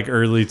 90s or like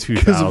early 2000s.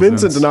 Because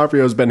Vincent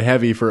D'Onofrio has been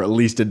heavy for at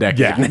least a decade.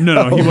 Yeah,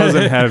 now. no, he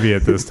wasn't heavy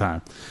at this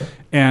time.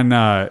 And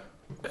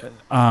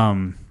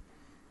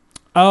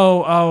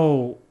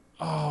oh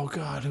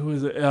God, who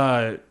is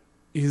it?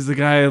 He's the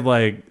guy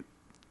like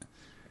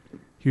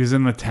he was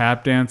in the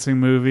tap dancing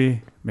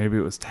movie. Maybe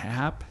it was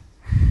Tap.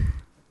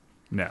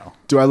 No,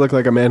 Do I look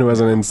like a man who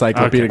has an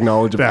encyclopedic Okay.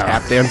 knowledge of No.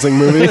 tap dancing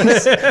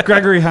movies?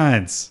 Gregory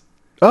Hines.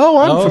 Oh,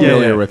 I'm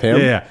familiar Yeah, with him.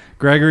 Yeah.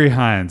 Gregory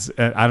Hines.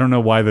 I don't know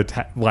why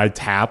why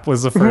Tap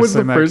was the first What was the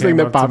thing first that thing came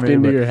that up to popped me,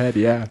 into but- your head?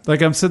 Yeah.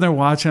 Like I'm sitting there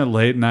watching it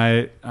late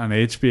night on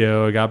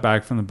HBO. I got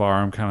back from the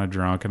bar. I'm kind of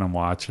drunk and I'm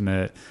watching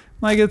it.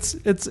 Like it's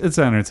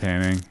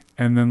entertaining.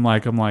 And then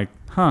like I'm like,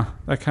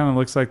 that kind of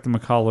looks like the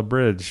McCalla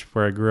Bridge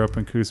where I grew up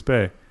in Coos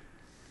Bay.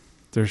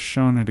 They're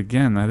showing it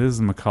again. That is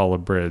the McCalla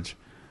Bridge.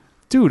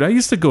 Dude, I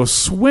used to go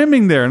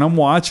swimming there, and I'm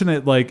watching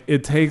it like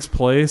it takes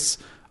place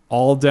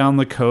all down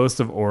the coast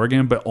of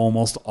Oregon, but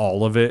almost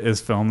all of it is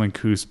filmed in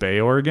Coos Bay,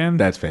 Oregon.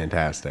 That's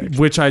fantastic.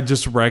 Which I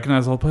just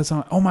recognized all the place. I'm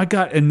like, oh my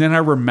God. And then I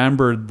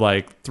remembered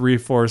like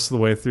 3/4 of the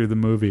way through the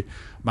movie.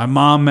 My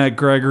mom met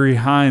Gregory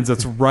Hines.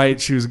 That's right.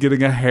 She was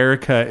getting a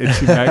haircut and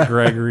she met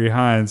Gregory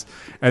Hines.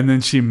 And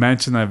then she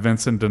mentioned that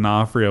Vincent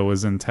D'Onofrio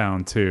was in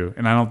town too.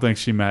 And I don't think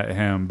she met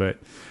him, but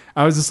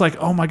I was just like,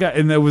 oh my God.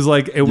 And it was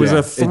like, it was Yeah, a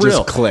it thrill.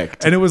 just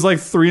clicked. And it was like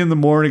 3 a.m.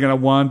 and I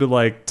wanted to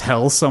like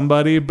tell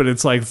somebody, but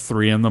it's like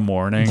 3 a.m.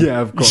 Yeah,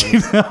 of course. You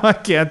know, I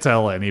can't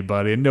tell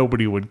anybody and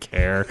nobody would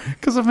care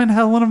because I'm in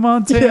Helena,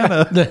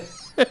 Montana.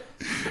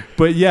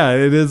 But yeah,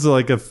 it is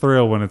like a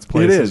thrill when it's It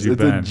places is. you've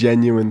It's a been.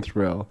 genuine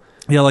thrill.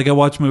 Yeah, like I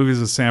watch movies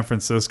of San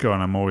Francisco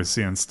and I'm always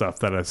seeing stuff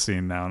that I've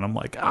seen now. And I'm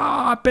like,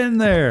 I've been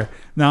there.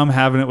 Now I'm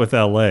having it with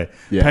LA.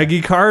 Yeah.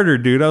 Peggy Carter,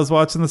 dude. I was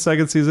watching the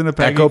second season of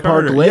Peggy Echo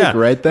Park Carter. Lake,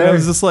 right there. And I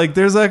was just like,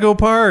 there's Echo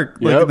Park.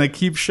 Like, Yep. and they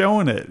keep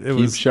showing it. It Keep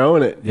was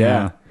showing it. Yeah.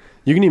 Yeah.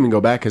 You can even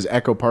go back because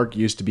Echo Park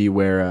used to be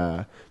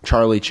where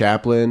Charlie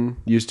Chaplin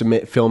used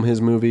to film his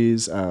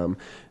movies.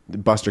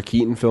 Buster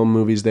Keaton filmed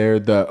movies there.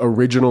 The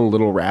original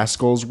Little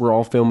Rascals were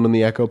all filmed in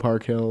the Echo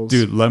Park Hills.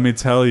 Dude, let me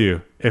tell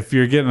you, if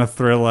you're getting a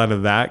thrill out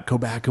of that, go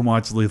back and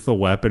watch Lethal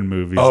Weapon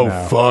movies Oh,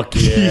 now. fuck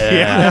yeah.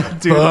 Yeah,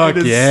 dude, Fuck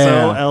it is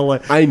yeah. so LA.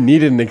 I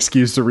needed an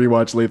excuse to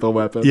rewatch Lethal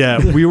Weapon.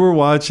 Yeah, we were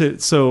watching.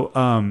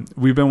 So,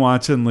 we've been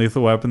watching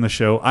Lethal Weapon, the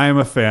show. I am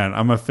a fan.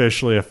 I'm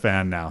officially a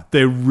fan now.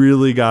 They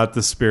really got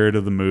the spirit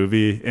of the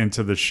movie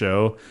into the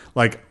show.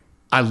 Like,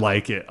 I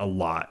like it a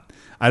lot.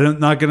 I'm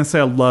not gonna say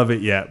I love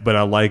it yet, but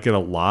I like it a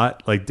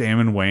lot. Like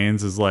Damon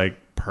Wayans is like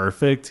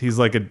perfect. He's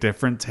like a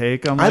different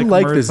take on. I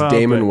like this Murtaugh,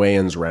 Damon but-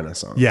 Wayans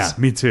renaissance. Yeah,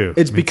 me too.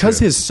 It's Me because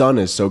too. his son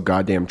is so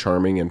goddamn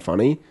charming and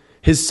funny.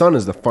 His son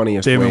is the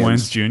funniest Damon Wayans.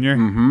 Wayans Jr.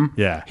 Mm-hmm.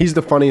 Yeah, He's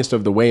the funniest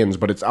of the Wayans,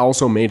 but it's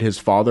also made his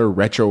father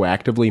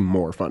retroactively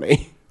more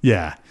funny.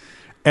 yeah,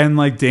 and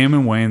like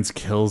Damon Wayans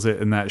kills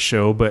it in that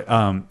show. But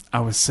I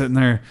was sitting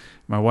there.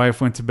 My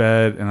wife went to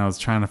bed, and I was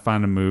trying to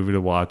find a movie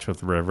to watch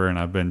with River, and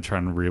I've been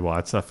trying to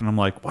rewatch stuff, and I'm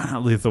like, why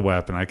not Lethal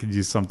Weapon? I could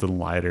use something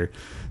lighter.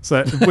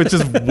 So, which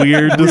is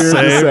weird to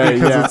say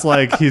because yeah. it's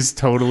like he's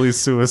totally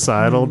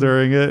suicidal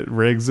during it.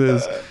 Riggs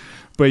is.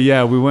 But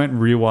yeah, we went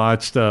and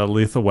rewatched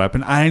Lethal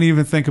Weapon. I didn't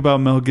even think about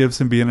Mel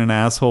Gibson being an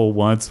asshole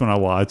once when I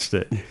watched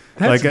it.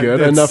 That's good.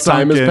 it Enough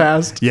time sunk has in-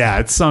 passed? Yeah,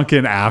 it sunk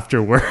in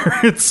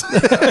afterwards.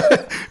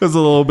 It was a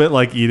little bit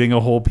like eating a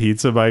whole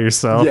pizza by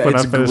yourself. Yeah, when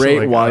it's I finished it, great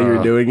like, while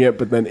you're doing it,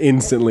 but then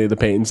instantly the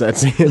pain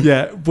sets in.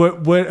 Yeah,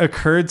 what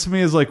occurred to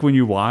me is like when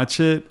you watch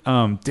it,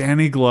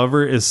 Danny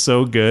Glover is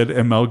so good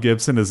and Mel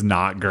Gibson is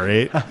not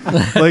great.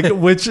 Like,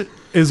 which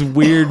is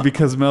weird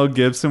because Mel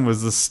Gibson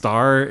was the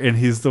star and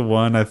he's the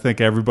one I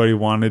think everybody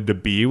wanted to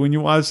be when you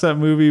watch that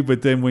movie.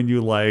 But then when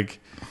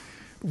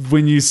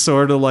you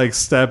sort of like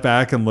step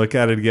back and look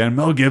at it again,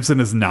 Mel Gibson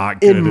is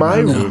not good In my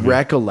that movie.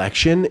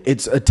 recollection,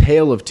 it's a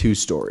tale of two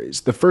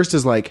stories. The first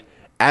is like,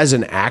 as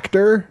an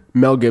actor,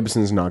 Mel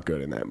Gibson's not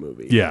good in that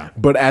movie. Yeah.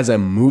 But as a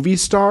movie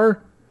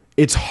star,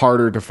 it's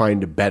harder to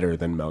find better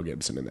than Mel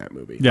Gibson in that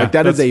movie. Yeah, like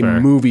that is that's a fair.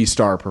 movie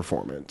star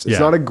performance. It's Yeah.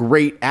 not a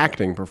great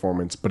acting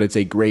performance, but it's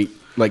a great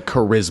like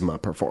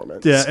charisma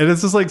performance. Yeah, and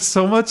it's just like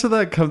so much of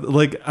that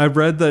like I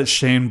read that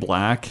Shane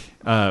Black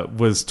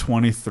was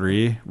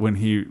 23 when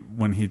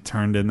he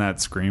turned in that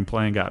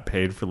screenplay and got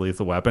paid for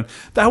Lethal Weapon.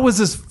 That was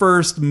his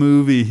first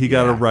movie he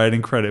got a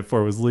writing credit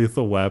for was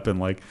Lethal Weapon.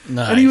 Like,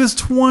 and he was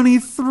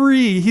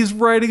 23. He's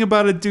writing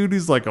about a dude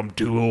who's like, I'm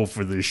too old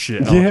for this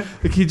shit. Yeah.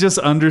 Like he just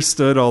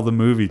understood all the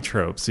movie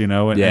tropes, you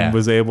know, and Yeah.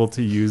 was able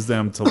to use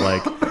them to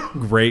like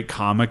great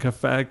comic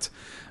effect.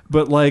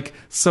 But like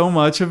so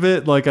much of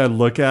it, like I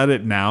look at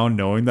it now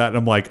knowing that, and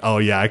I'm like, oh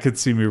yeah, I could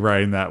see me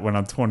writing that when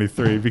I'm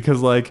 23. Because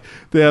like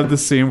they have the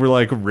scene where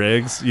like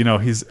Riggs, you know,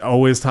 he's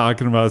always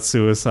talking about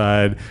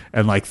suicide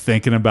and like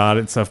thinking about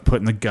it and stuff,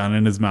 putting the gun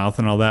in his mouth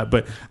and all that.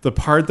 But the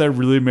part that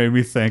really made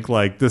me think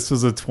like this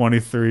was a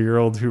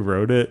 23-year-old who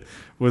wrote it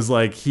was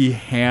like he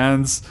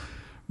hands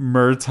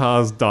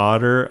Murtaugh's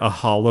daughter a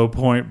hollow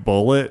point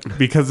bullet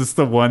because it's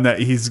the one that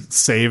he's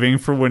saving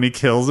for when he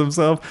kills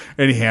himself,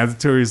 and he hands it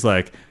to her. He's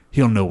like,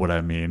 he'll know what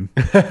I mean.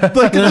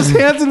 Like just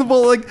hands in the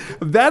bullet. Like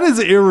that is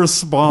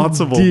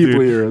irresponsible, Deeply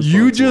dude. irresponsible.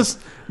 You just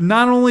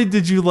not only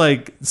did you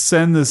like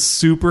send this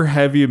super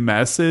heavy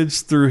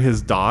message through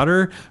his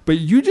daughter, but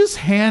you just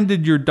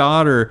handed your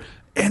daughter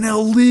an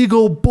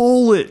illegal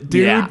bullet,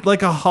 dude. Yeah.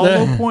 Like a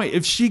hollow point.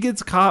 If she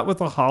gets caught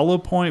with a hollow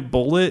point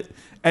bullet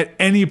at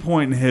any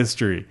point in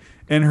history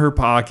in her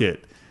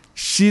pocket,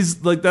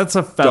 she's like, that's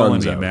a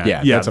felony, Dunzo. man.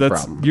 Yeah, that's a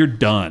problem. You're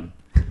done.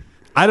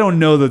 I don't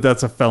know that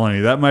that's a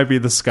felony. That might be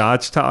the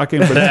Scotch talking,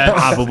 but it's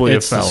probably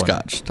It's a the felony.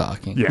 Scotch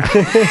talking. Yeah.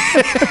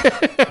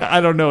 I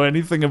don't know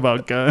anything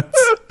about guns.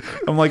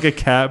 I'm like a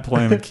cat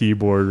playing a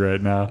keyboard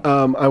right now.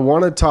 I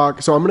want to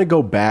talk. So I'm going to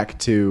go back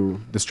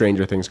to the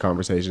Stranger Things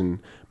conversation,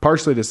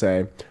 partially to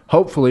say,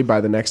 hopefully by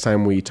the next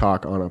time we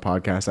talk on a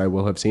podcast, I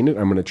will have seen it.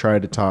 I'm going to try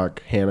to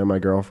talk Hannah, my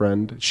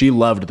girlfriend. She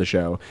loved the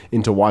show,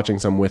 into watching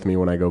some with me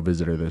when I go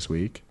visit her this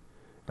week.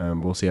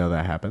 We'll see how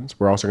that happens.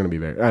 We're also going to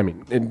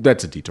be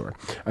that's a detour.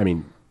 I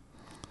mean,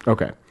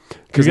 okay.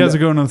 You guys are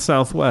going to the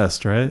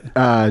Southwest, right?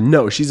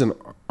 No, she's in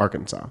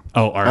Arkansas.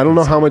 Oh, I don't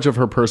know how much of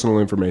her personal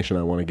information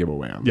I want to give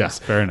away on this. Yes,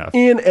 fair enough.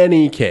 In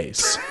any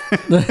case,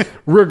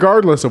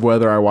 regardless of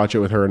whether I watch it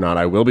with her or not,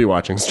 I will be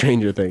watching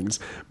Stranger Things.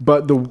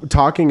 But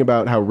talking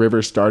about how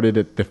River started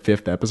at the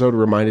 5th episode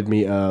reminded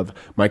me of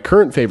my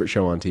current favorite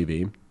show on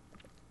TV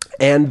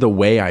and the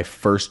way I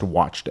first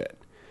watched it,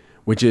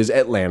 which is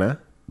Atlanta.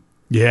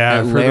 Yeah,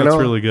 I've heard that's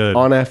really good.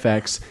 On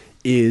FX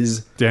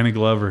is Danny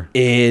Glover.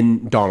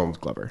 in Donald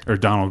Glover. Or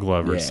Donald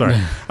Glover. Yeah. Sorry.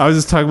 I was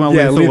just talking about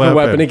Yeah, Lethal Lethal Weapon.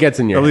 Weapon, it gets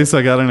in your At head. least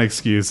I got an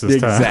excuse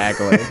this time.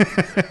 Exactly.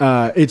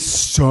 It's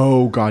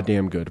so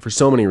goddamn good for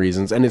so many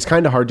reasons, and it's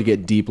kind of hard to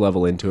get deep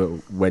level into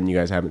it when you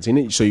guys haven't seen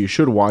it. So you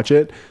should watch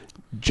it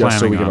just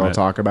so we Planning can on all it.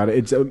 talk about it.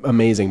 It's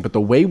amazing. But the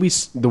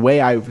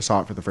way I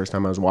saw it for the first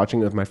time, I was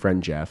watching it with my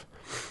friend Jeff,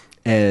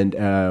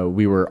 and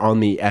we were on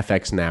the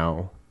FX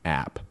Now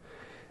app.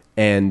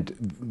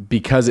 And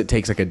because it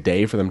takes like a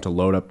day for them to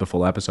load up the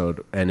full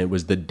episode, and it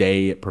was the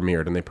day it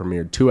premiered, and they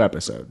premiered 2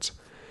 episodes.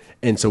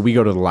 And so we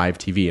go to the live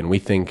TV and we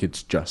think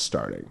it's just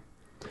starting.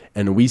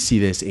 And we see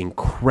this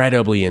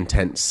incredibly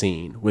intense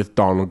scene with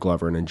Donald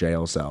Glover in a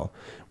jail cell,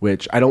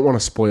 which I don't want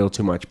to spoil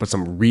too much, but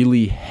some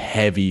really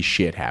heavy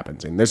shit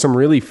happens. And there's some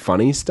really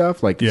funny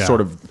stuff, like Yeah.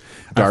 sort of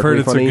darkly I've heard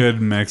it's funny. a good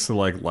mix of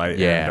like light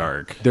and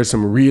dark. There's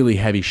some really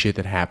heavy shit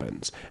that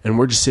happens. And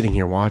we're just sitting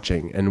here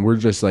watching, and we're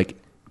just like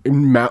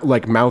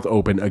mouth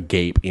open,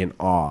 agape in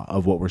awe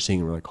of what we're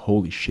seeing. We're like,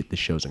 holy shit, this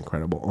show's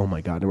incredible. Oh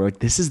my God. And we're like,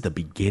 this is the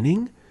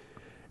beginning?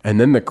 And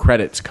then the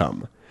credits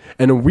come.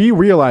 And we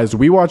realized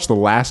we watched the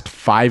last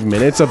 5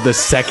 minutes of the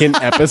second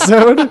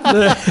episode.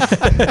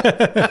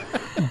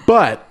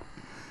 But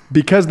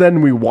because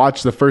then we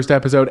watched the first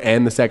episode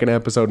and the second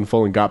episode in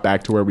full and got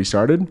back to where we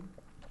started,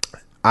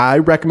 I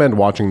recommend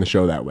watching the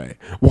show that way.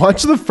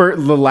 Watch the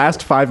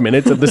last 5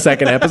 minutes of the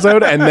second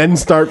episode and then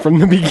start from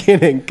the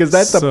beginning, because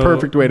that's the So-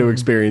 perfect way to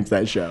experience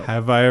that show.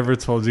 Have I ever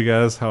told you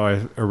guys how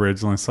I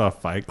originally saw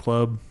Fight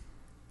Club?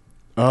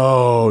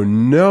 Oh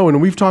no! And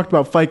we've talked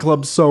about Fight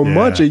Club so Yeah.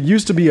 much. It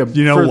used to be You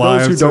know for why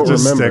those I'm who don't such a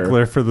remember.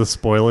 stickler for the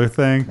spoiler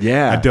thing?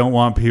 Yeah. I don't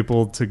want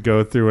people to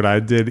go through what I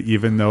did,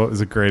 even though it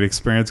was a great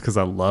experience, because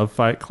I love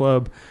Fight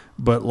Club.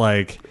 But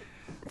like,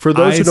 For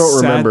those I who don't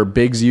sat- remember,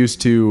 Biggs used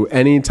to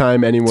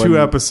anytime anyone 2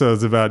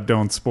 episodes about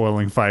don't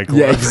spoiling Fight Club.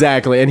 Yeah,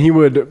 exactly. And he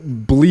would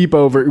bleep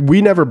over.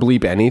 We never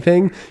bleep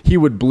anything. He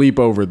would bleep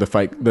over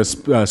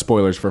the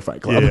spoilers for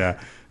Fight Club. Yeah.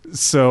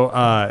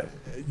 So,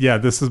 yeah,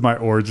 this is my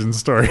origin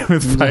story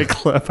with Fight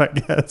Club, I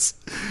guess.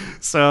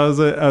 So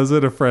I was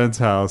at a friend's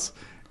house,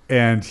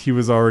 and he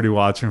was already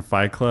watching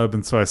Fight Club,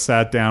 and so I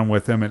sat down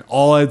with him, and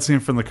all I'd seen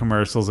from the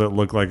commercials, it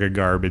looked like a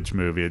garbage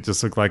movie. It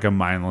just looked like a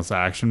mindless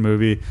action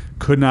movie.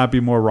 Could not be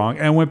more wrong.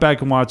 And I went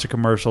back and watched the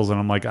commercials, and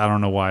I'm like, I don't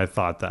know why I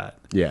thought that.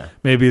 Yeah.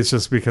 Maybe it's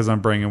just because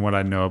I'm bringing what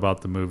I know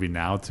about the movie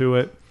now to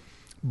it.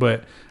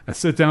 But I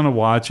sit down to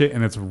watch it,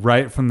 and it's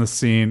right from the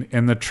scene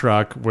in the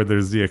truck where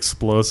there's the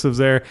explosives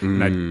there.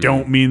 And I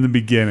don't mean the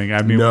beginning.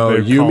 I mean, No,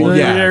 when they you call mean- it-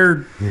 yeah.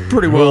 They're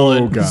pretty well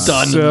Oh, God.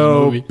 done in the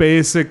So movie.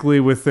 basically,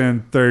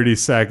 within 30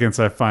 seconds,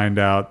 I find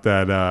out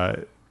that,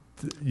 right.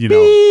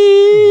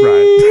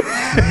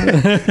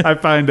 I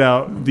find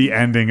out the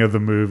ending of the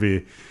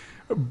movie.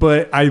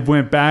 But I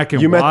went back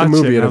and You met the watched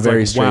movie it, at and a I was very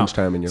like, strange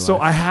wow. time in your So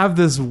life. I have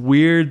this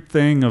weird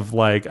thing of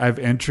like, I've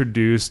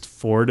introduced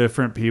 4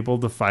 different people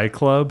to Fight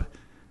Club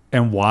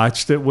and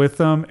watched it with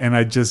them, and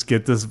I just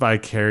get this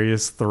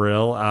vicarious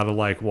thrill out of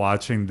like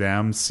watching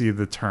them see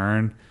the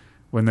turn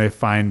when they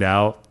find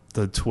out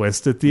the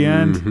twist at the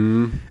end,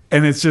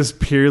 and it's just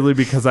purely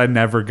because I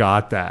never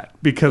got that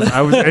because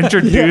I was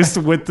introduced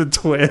with the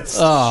twist.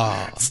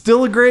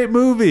 Still a great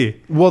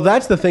movie. Well,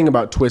 that's the thing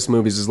about twist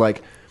movies is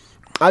like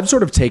I've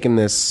sort of taken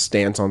this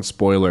stance on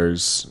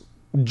spoilers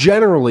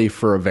generally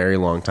for a very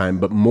long time,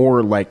 but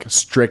more like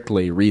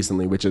strictly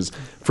recently, which is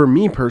for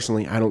me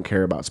personally, I don't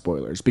care about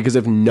spoilers because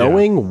if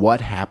knowing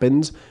what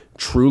happens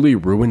truly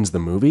ruins the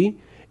movie,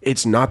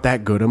 it's not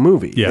that good a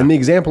movie. Yeah. And the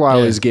example I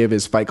always give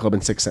is Fight Club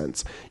and Sixth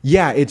Sense.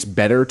 Yeah, it's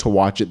better to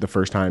watch it the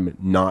first time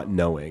not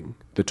knowing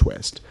the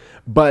twist.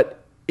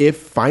 But if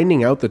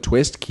finding out the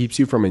twist keeps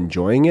you from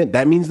enjoying it,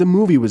 that means the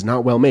movie was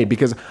not well made.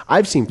 Because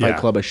I've seen Fight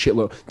Club a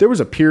shitload. There was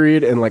a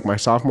period in like my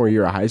sophomore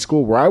year of high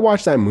school where I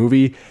watched that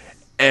movie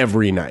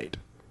every night.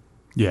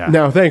 Yeah.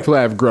 Now, thankfully,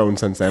 I've grown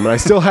since then, and I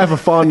still have a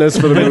fondness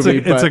for the movie.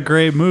 It's a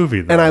great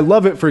movie, though. And I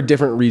love it for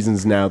different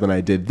reasons now than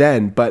I did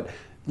then. But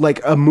like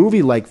a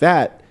movie like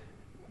that,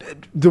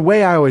 the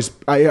way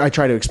I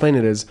try to explain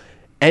it is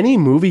any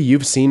movie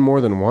you've seen more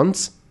than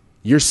once,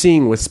 you're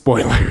seeing with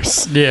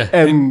spoilers. Yeah.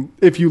 And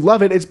if you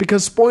love it, it's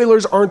because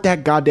spoilers aren't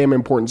that goddamn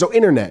important. So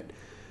internet,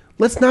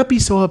 let's not be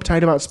so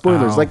uptight about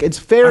spoilers. Like it's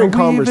fair Are in we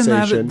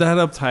conversation. even that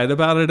uptight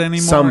about it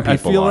anymore? Some people I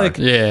feel are.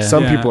 like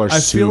Some people are I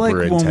feel like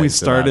super when we intense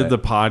started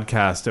about the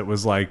podcast, it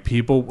was like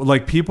people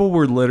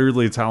were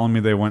literally telling me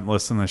they wouldn't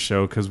listen to the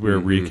show because we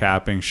were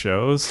recapping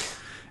shows,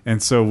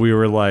 and so we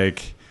were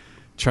like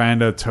trying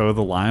to toe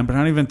the line, but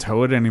not even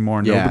toe it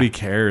anymore. Yeah. Nobody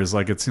cares.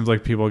 Like it seems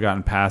like people have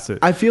gotten past it.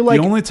 I feel like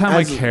the only time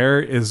I as-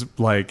 care is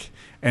like,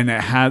 and I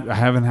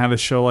haven't had a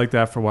show like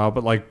that for a while,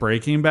 but like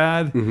Breaking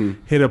Bad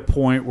hit a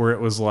point where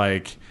it was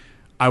like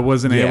I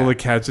wasn't able to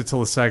catch it till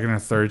the second or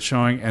third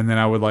showing, and then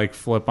I would like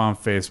flip on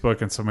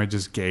Facebook and somebody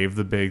just gave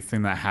the big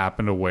thing that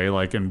happened away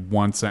like in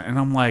one sentence, and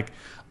I'm like,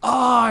 oh,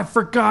 I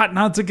forgot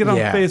not to get on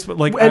Yeah. Facebook.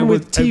 Like And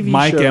with TV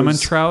Mike shows-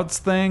 Ementrout's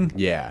thing,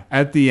 Yeah.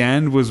 at the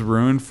end was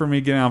ruined for me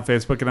getting on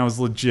Facebook, and I was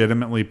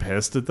legitimately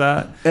pissed at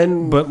that.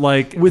 And but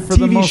like with for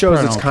the TV most shows,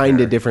 part, I it's don't kind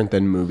care. of different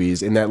than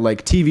movies in that,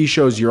 like TV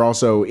shows, you're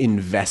also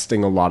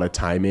investing a lot of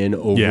time in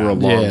over Yeah. a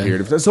long Yeah.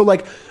 period of time. So,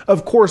 like,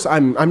 of course,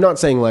 I'm not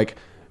saying like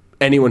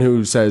anyone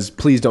who says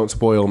please don't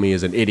spoil me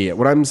is an idiot.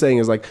 What I'm saying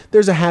is like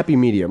there's a happy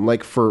medium.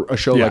 Like for a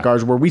show Yeah. like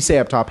ours, where we say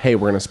up top, hey,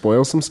 we're going to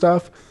spoil some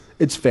stuff.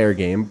 It's fair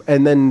game,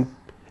 and then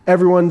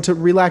everyone to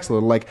relax a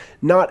little. Like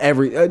not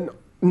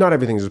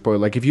everything's a spoiler.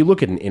 Like if you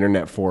look at an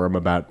internet forum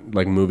about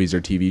like movies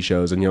or TV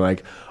shows and you're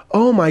like,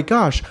 oh my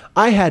gosh,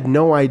 I had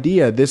no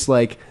idea this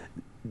like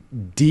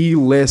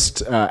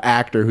D-list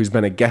actor who's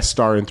been a guest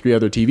star in 3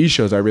 other TV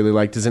shows I really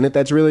liked is in it.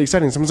 That's really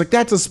exciting. Someone's like,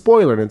 that's a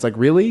spoiler. And it's like,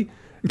 really?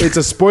 It's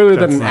a spoiler that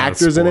That's an not a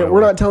actor's in it. spoiler.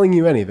 We're not telling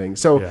you anything.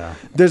 So Yeah.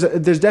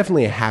 there's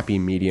definitely a happy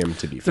medium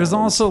to be found. There's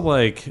also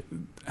like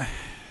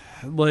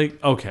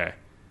okay,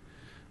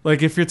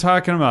 like if you're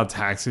talking about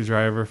Taxi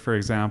Driver, for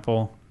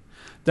example,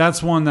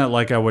 that's one that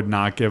like I would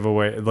not give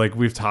away. Like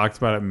we've talked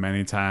about it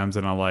many times,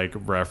 and I like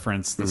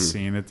reference the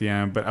scene at the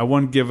end, but I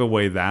wouldn't give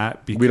away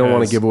that because we don't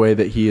want to give away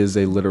that he is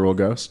a literal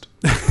ghost.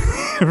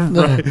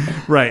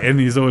 right, and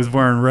he's always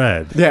wearing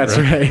red. That's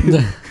right.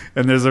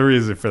 And there's a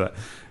reason for that.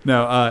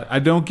 No, I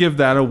don't give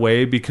that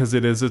away because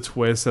it is a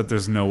twist that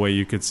there's no way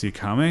you could see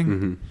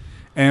coming.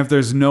 And if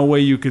there's no way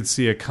you could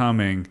see it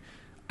coming,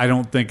 I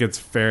don't think it's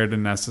fair to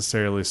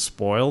necessarily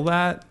spoil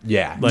that.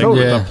 Yeah, Like totally.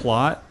 with Yeah. the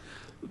plot.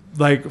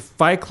 Like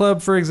Fight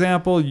Club, for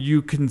example,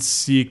 you can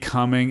see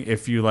coming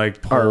if you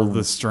like pull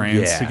the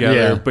strands yeah. together,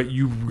 Yeah. but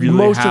you really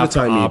Most of have the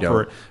time to you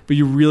operate. don't. But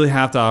you really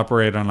have to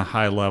operate on a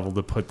high level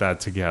to put that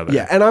together.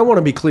 Yeah, and I want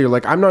to be clear.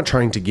 Like, I'm not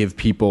trying to give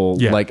people,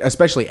 Yeah. like,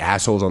 especially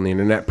assholes on the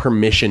internet,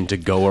 permission to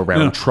go around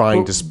No,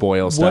 trying but to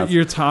spoil What stuff.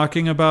 you're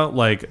talking about,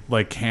 like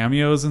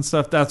cameos and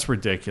stuff, that's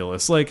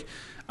ridiculous. Like,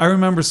 I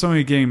remember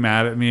somebody getting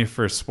mad at me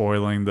for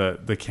spoiling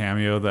the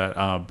cameo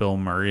that Bill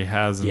Murray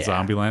has in Yeah.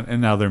 Zombieland,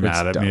 and now they're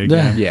mad at dumb. me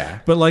again. Yeah.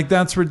 But like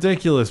that's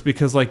ridiculous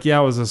because like it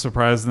was a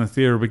surprise in the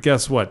theater, but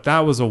guess what? That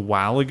was a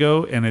while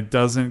ago, and it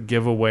doesn't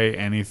give away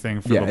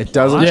anything for Yeah, the it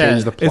doesn't plot.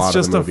 change the plot It's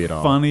just of the movie a at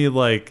all. funny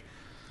like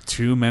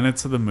 2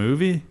 minutes of the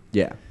movie.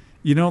 Yeah.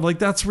 You know, like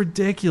that's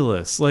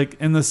ridiculous. Like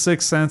in The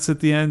Sixth Sense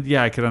at the end,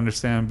 yeah, I could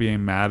understand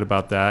being mad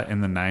about that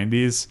in the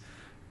 90s,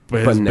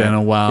 but it's now- been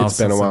a while it's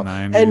been since a while. the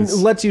 90s.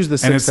 And let's use The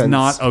Sixth And it's Sense.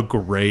 not a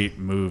great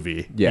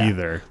movie Yeah.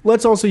 either.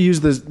 Let's also use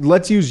this.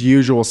 Let's use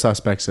Usual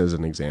Suspects as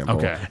an example.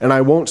 Okay. And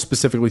I won't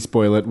specifically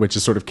spoil it, which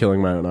is sort of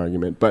killing my own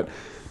argument. But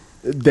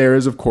there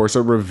is, of course,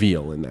 a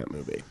reveal in that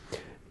movie.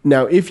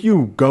 Now, if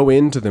you go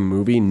into the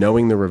movie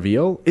knowing the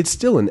reveal, it's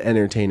still an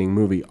entertaining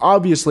movie.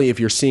 Obviously, if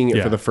you're seeing it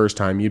Yeah. for the first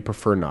time, you'd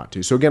prefer not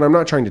to. So again, I'm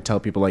not trying to tell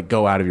people like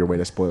go out of your way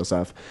to spoil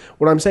stuff.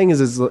 What I'm saying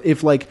is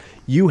if like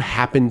you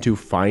happen to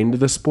find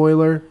the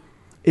spoiler,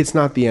 it's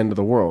not the end of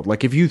the world.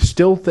 Like if you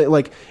still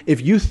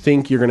if you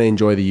think you're going to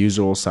enjoy The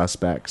Usual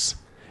Suspects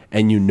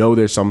and you know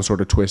there's some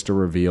sort of twist or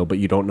reveal, but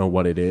you don't know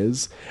what it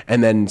is,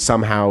 and then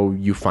somehow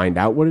you find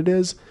out what it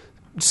is,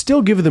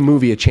 still give the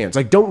movie a chance.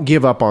 Like, don't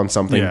give up on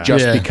something Yeah.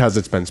 just Yeah. because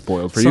it's been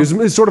spoiled for you.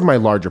 It's sort of my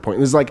larger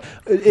point. It's like,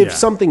 if Yeah.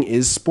 something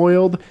is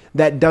spoiled,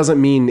 that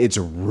doesn't mean it's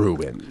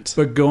ruined.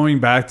 But going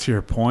back to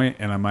your point,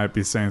 and I might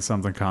be saying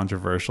something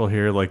controversial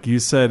here, like you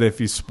said,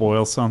 if you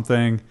spoil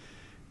something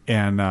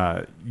and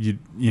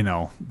you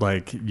know,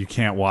 like you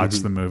can't watch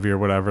the movie or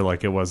whatever,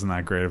 like it wasn't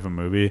that great of a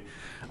movie.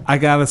 I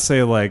gotta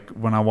say, like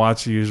when I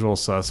watched The Usual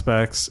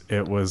Suspects,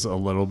 it was a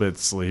little bit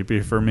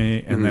sleepy for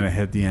me, and then it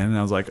hit the end, and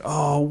I was like,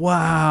 "Oh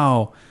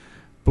wow!"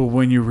 But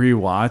when you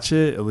rewatch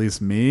it, at least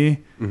me,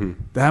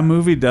 that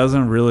movie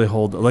doesn't really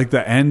hold. Like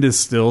the end is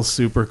still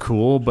super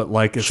cool, but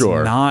like it's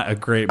Sure. not a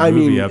great movie. I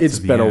mean, up it's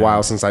to the been a end.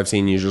 while since I've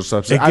seen Usual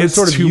Suspects. It I was gets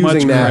sort of too much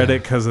using that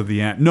credit because of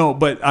the end. No,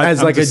 but as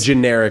I'm like just, a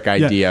generic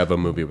idea of a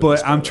movie. With But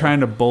a I'm spoiler. trying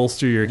to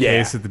bolster your Yeah.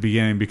 case at the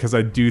beginning because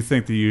I do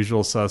think The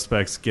Usual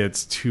Suspects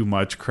gets too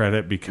much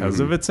credit because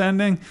of its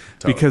ending.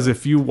 Because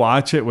if you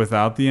watch it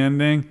without the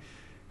ending,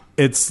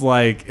 it's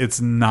like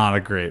it's not a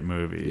great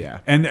movie. Yeah.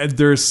 And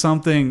there's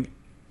something.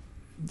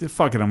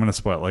 Fuck it, I'm gonna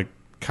spoil it. Like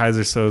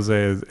Kaiser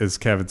Soze is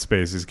Kevin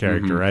Spacey's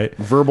character, right?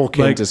 Verbal Kint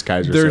Like, is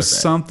Kaiser There's Soze.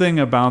 something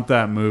about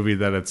that movie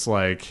that it's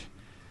like,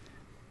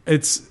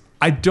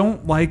 I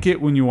don't like it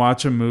when you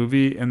watch a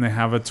movie and they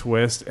have a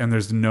twist and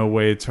there's no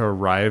way to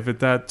arrive at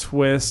that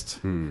twist,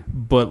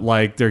 but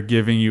like they're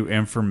giving you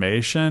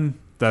information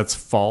that's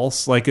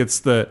false. Like it's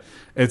the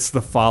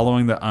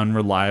following the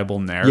unreliable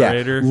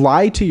narrator.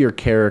 Lie to your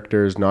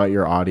characters, not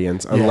your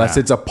audience, unless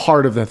Yeah. it's a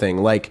part of the thing.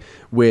 Like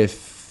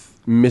with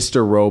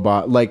Mr.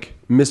 Robot,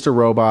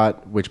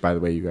 which by the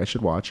way you guys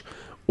should watch.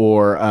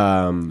 Or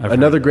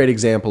another great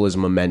example is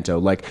Memento.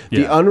 Like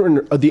the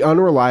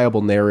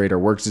unreliable narrator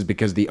works is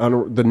because the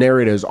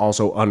narrator is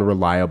also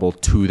unreliable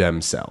to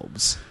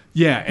themselves.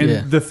 Yeah, and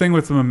Yeah. the thing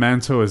with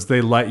Memento is they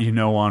let you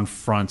know on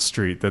Front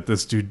Street that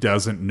this dude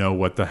doesn't know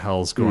what the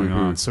hell's going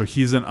on. So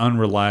he's an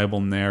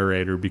unreliable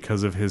narrator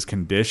because of his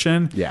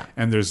condition. Yeah.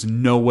 And there's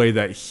no way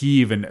that he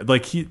even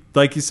like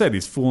you said,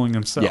 he's fooling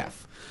himself. Yeah.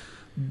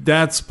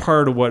 That's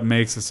part of what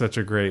makes it such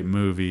a great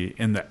movie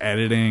in the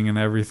editing and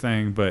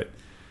everything, but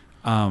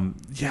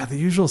The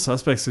Usual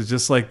Suspects is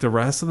just like the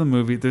rest of the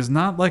movie. There's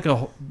not like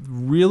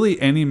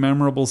really any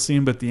memorable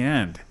scene but the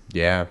end.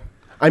 Yeah.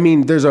 I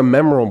mean, there's a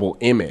memorable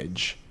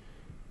image,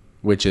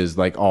 which is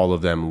like all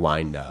of them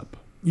lined up.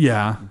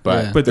 Yeah,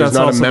 But but there's that's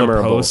not also a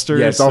memorable the poster.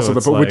 Yeah, it's so also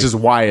it's which like- is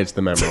why it's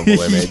the memorable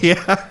image.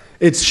 Yeah.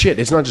 It's shit.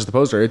 It's not just the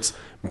poster. It's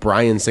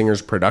Bryan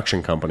Singer's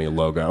production company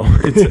logo.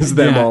 It's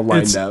them all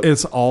lined up.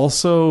 It's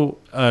also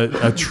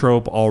a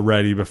trope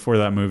already before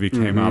that movie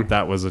came out.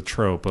 That was a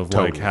trope of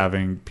like Totally.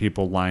 having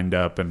people lined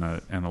up in a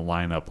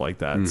lineup like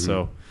that.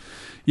 So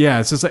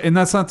yeah, it's just and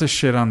that's not to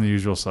shit on The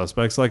Usual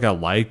Suspects. Like I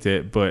liked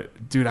it,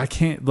 but dude, I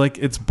can't like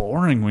it's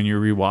boring when you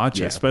rewatch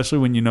it, especially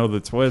when you know the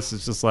twist.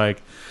 It's just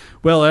like,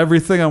 well,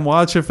 everything I'm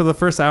watching for the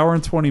first hour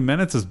and 20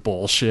 minutes is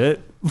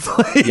bullshit.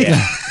 Like,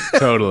 Yeah,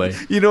 totally.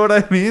 you know what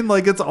I mean?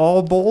 Like it's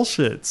all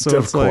bullshit. So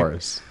Of it's like,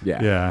 course.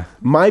 Yeah. yeah.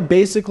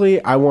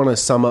 I want to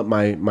sum up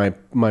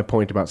my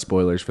point about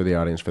spoilers for the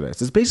audience for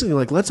this. It's basically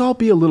like, let's all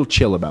be a little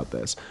chill about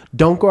this.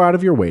 Don't go out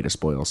of your way to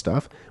spoil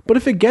stuff. But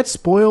if it gets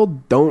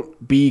spoiled,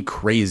 don't be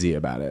crazy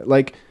about it.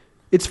 Like,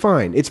 it's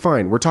fine. It's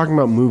fine. We're talking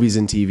about movies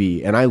and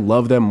TV, and I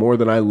love them more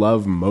than I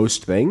love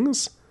most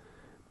things.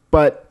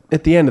 But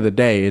at the end of the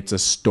day, it's a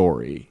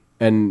story.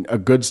 And a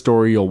good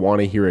story you'll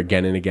want to hear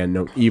again and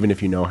again, even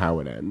if you know how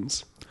it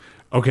ends.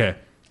 Okay,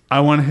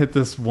 I want to hit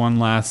this one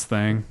last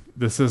thing.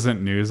 This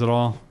isn't news at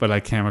all, but I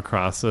came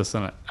across this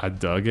and I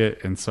dug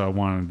it, and so I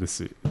wanted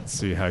to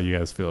see how you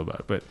guys feel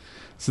about it. But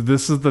so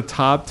this is the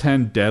top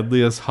 10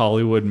 deadliest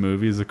Hollywood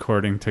movies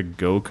according to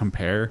Go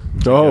Compare.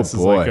 which I Oh, guess is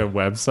like boy. a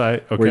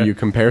website. Okay. Where you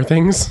compare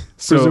things,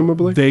 So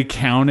presumably? they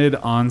counted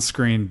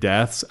on-screen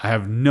deaths. I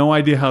have no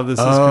idea how this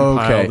is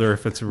compiled or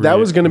if it's real. That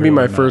was going to be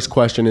my or not. first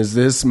question. Is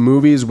this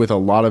movies with a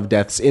lot of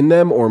deaths in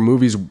them, or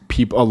movies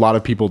a lot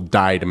of people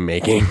died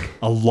making?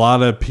 A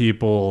lot of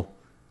people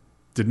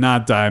did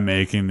not die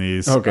making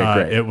these. Okay,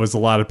 great. It was a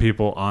lot of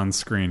people on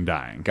screen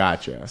dying.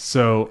 Gotcha.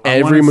 So I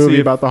Every wanna see movie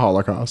if- about the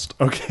Holocaust.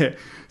 Okay,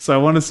 so I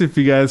want to see if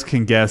you guys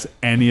can guess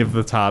any of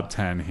the top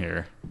 10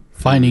 here.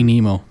 Finding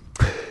Nemo.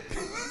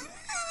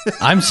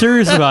 I'm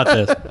serious about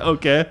this.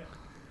 Okay.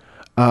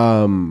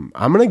 I'm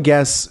going to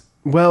guess.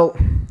 Well,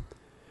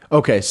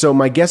 okay. So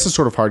my guess is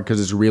sort of hard because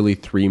it's really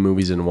 3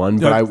 movies in one.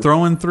 But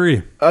Throw in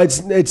 3.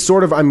 it's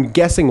sort of. I'm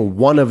guessing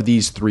one of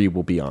these 3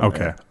 will be on. Okay.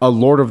 there. A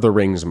Lord of the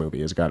Rings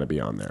movie has got to be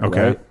on there.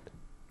 Okay. Right?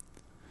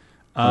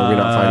 Are we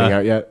not finding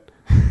out yet?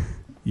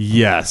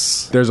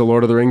 Yes. There's a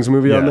Lord of the Rings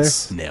movie on there.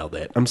 Yes. Nailed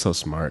it. I'm so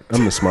smart.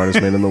 I'm the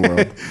smartest man in the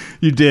world.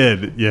 You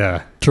did.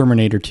 Yeah.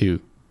 Terminator 2.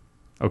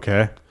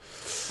 Okay.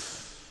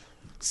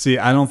 See,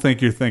 I don't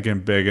think you're thinking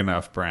big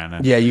enough,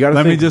 Brandon. Yeah, you gotta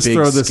Let me think just big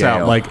throw this out.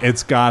 scale. Like,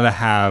 it's got to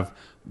have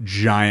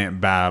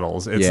giant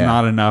battles. It's Yeah.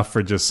 not enough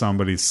for just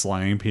somebody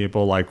slaying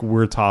people. Like,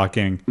 we're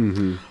talking.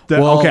 Mm-hmm.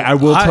 Okay, I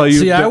will tell you.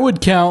 See, I that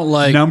would count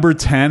like number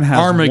 10 has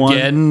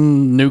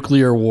Armageddon,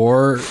 nuclear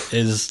war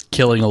is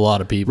killing a lot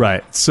of people.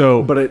 Right.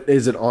 So, But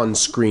is it on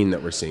screen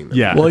that we're seeing them?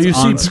 yeah, Well, it's you see-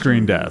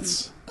 on-screen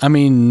deaths. I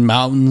mean,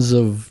 mountains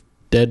of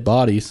dead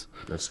bodies.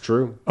 That's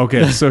true.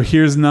 Okay, so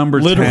here's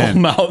number Literal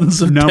 10.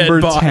 mountains of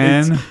Number dead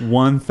bodies. 10,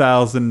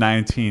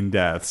 1,019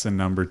 deaths in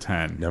number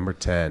 10. Number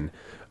 10.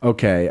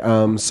 Okay,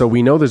 so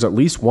we know there's at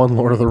least one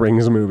Lord of the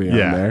Rings movie on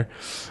Yeah.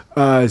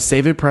 there.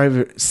 Saving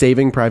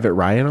Private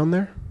Ryan on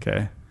there?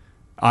 Okay.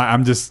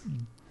 I'm just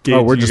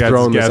gauging we're you just guys'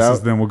 throwing this guesses,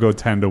 out? then we'll go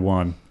 10 to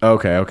 1.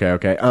 Okay.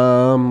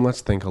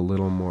 Let's think a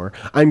little more.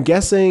 I'm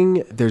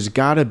guessing there's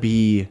got to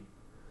be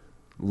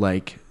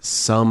like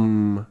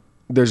some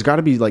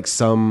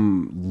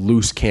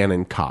loose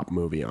cannon cop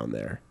movie on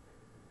there.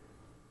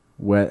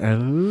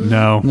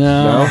 No.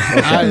 No.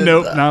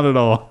 Nope, not at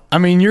all. I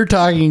mean, you're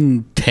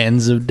talking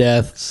tens of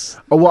deaths.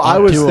 Oh, well, I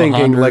Up was to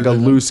thinking 100 like a of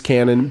them. loose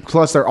cannon.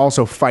 Plus, they're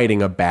also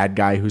fighting a bad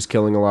guy who's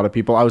killing a lot of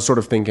people. I was sort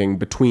of thinking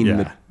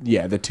between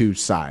the two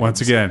sides.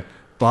 Once again,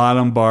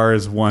 bottom bar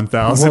is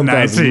 1,000,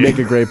 1,019. make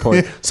a great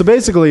point. So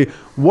basically,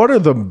 what are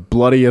the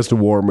bloodiest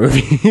war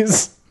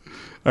movies?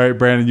 All right,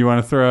 Brandon, you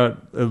want to throw out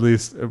at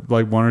least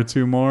like one or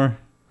two more?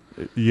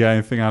 You got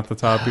anything off the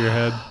top of your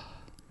head?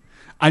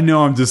 I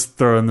know I'm just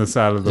throwing this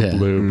out of the Yeah.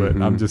 blue, but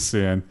I'm just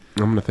saying.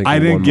 I'm gonna think. I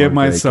of didn't one give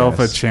more great myself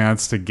a guess.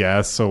 chance to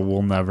guess, so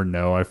we'll never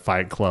know. I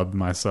fight clubbed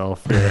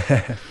myself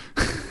here.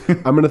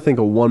 I'm gonna think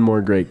of one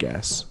more great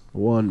guess.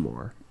 One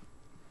more.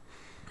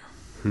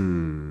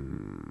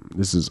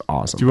 This is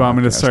awesome. Do you want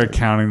me to start podcasting.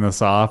 counting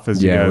this off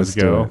as you Yeah, guys let's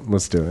go? do it.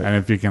 Let's do it. And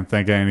if you can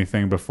think of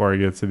anything before I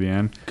get to the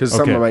end. Because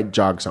something might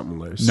jog something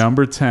loose.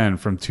 Number 10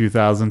 from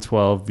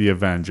 2012, The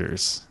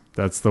Avengers.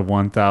 That's the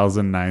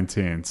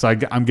 1,019. So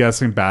I'm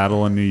guessing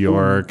Battle in New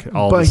York.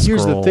 All But the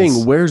here's the scrolls.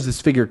 thing: where's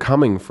this figure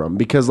coming from?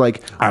 Because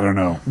like I don't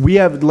know. we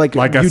have like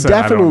Like I you said,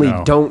 I don't definitely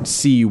know. don't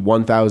see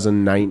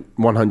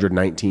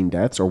 119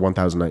 deaths or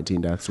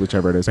 1,019 deaths,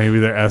 whichever it is. Maybe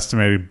they're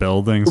estimated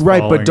buildings. Right,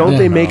 falling. but don't I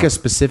they know. make a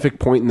specific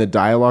point in the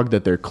dialogue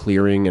that they're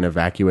clearing and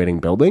evacuating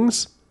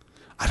buildings?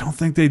 I don't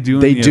think they do.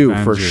 In They the do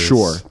for Avengers.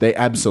 sure. They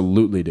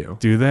absolutely do.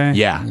 Do they?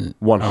 Yeah,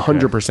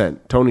 100%.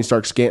 Tony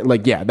Stark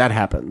that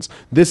happens.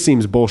 This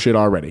seems bullshit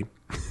already.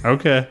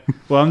 Okay.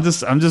 Well, I'm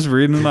just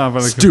reading it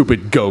off.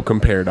 Stupid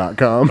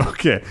GoCompare.com.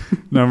 Okay.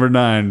 Number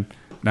 9,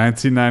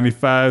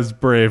 1995's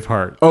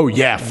Braveheart. Oh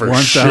yeah, for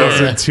sure.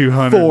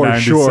 1,297. For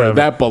sure.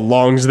 That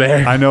belongs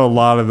there. I know a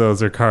lot of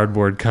those are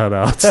cardboard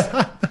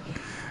cutouts.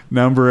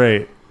 Number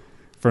 8,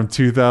 from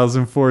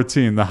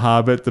 2014, The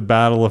Hobbit: The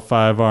Battle of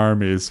Five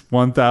Armies,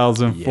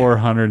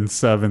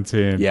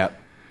 1,417.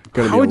 Yep.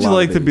 How would you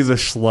like to be the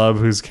schlub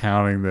who's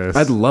counting this?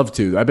 I'd love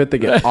to. I bet they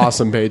get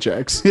awesome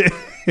paychecks.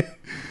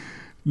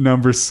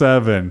 Number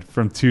 7,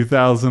 from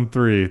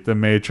 2003, The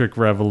Matrix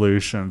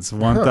Revolutions,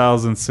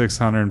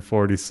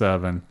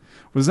 1,647.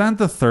 Was that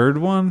the third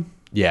one?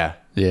 Yeah.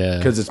 Yeah.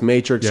 Because it's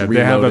Matrix Yeah, Reloaded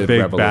they have a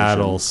big Revolution.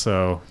 battle,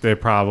 so they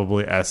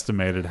probably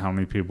estimated how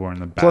many people were in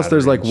the battle. Plus,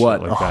 there's like, what,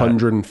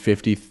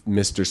 150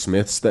 Mr.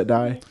 Smiths that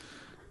die?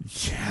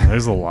 Yeah,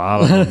 there's a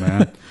lot of them,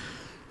 man.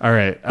 All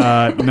right.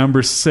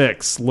 Number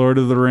 6, Lord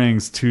of the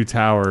Rings, Two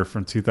Tower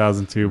from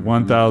 2002,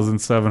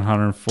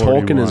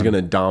 1,741. Tolkien is going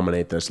to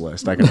dominate this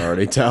list. I can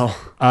already tell.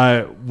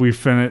 We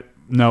finished.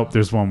 Nope,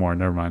 there's one more.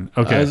 Never mind.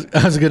 Okay.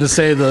 I was going to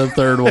say the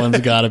third one's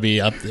got to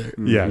be up there.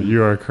 Yeah,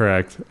 you are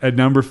correct. At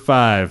number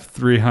 5,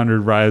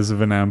 300 Rise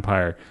of an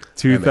Empire,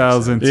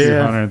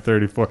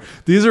 2,234.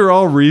 These are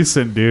all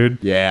recent, dude.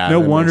 Yeah,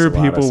 No that wonder makes a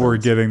lot of people were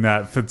sense. getting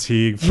that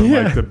fatigue from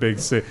like the big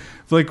city.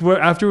 Like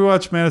after we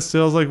watched Man of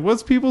Steel, I was like,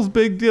 what's people's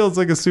big deal? It's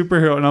like a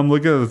superhero. And I'm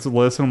looking at this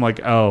list and I'm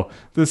like, oh,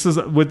 this is,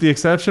 with the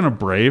exception of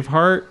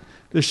Braveheart,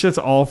 this shit's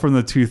all from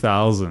the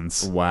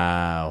 2000s.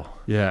 Wow.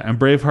 Yeah, and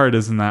Braveheart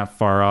isn't that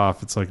far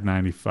off. It's like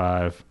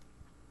 95.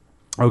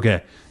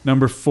 Okay,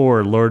 number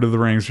 4, Lord of the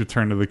Rings: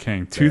 Return to the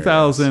King,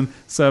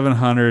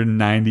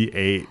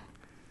 2,798.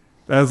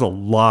 That is a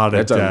lot of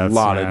That's deaths. a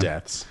lot man. of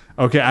deaths.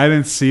 Okay, I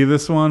didn't see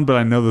this one, but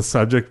I know the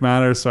subject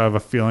matter, so I have a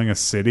feeling a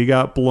city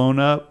got blown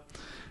up.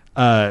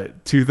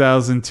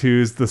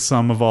 2002's The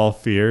Sum of All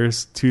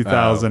Fears,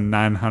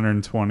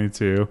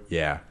 2,922.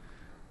 Yeah.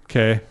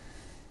 Okay.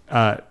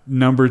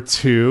 Number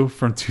 2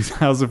 from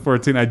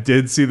 2014. I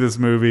did see this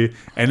movie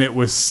and it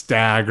was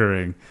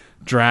staggering.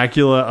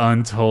 Dracula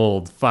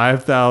Untold,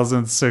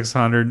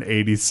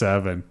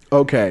 5,687.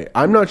 Okay,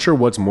 I'm not sure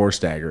what's more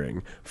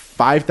staggering.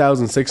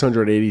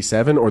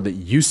 5,687 or that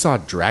you saw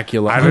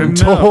Dracula I didn't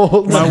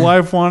Untold? know. My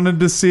wife wanted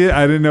to see it.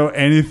 I didn't know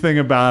anything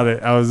about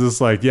it. I was just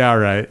like, yeah,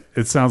 right.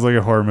 It sounds like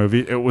a horror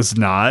movie. It was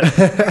not.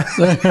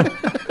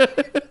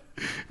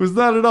 It was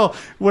not at all.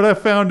 What I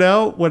found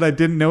out, what I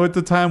didn't know at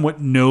the time,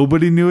 what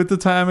nobody knew at the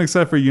time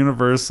except for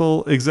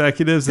Universal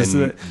executives, is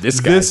And that this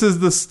guy. this is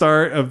the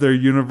start of their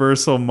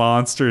Universal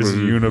Monsters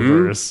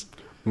universe.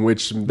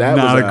 Which that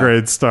Not was a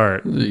great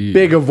start.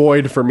 big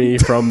avoid for me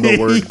from the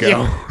word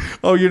go.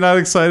 Oh, you're not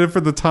excited for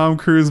the Tom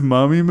Cruise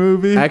Mummy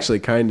movie?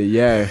 Actually, kind of,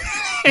 yeah.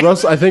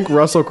 I think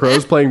Russell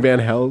Crowe's playing Van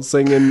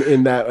Helsing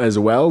in that as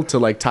well to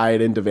like tie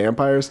it into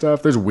vampire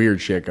stuff. There's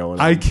weird shit going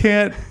on. I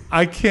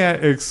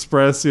can't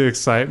express the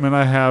excitement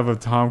I have of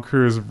Tom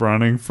Cruise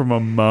running from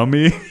a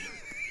mummy.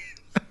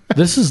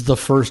 This is the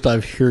first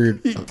I've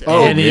heard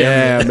oh any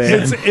yeah, of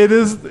it. man. It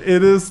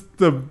is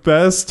the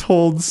best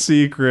told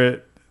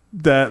secret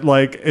that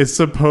like is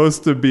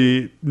supposed to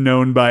be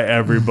known by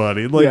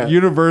everybody. Like Yeah.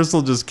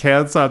 Universal just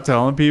can't stop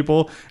telling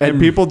people, and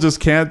people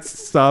just can't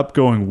stop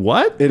going,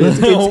 what? It is.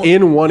 It's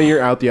in one ear,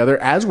 out the other.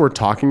 As we're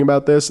talking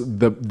about this, part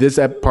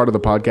of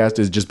the podcast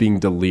is just being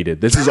deleted.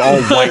 This is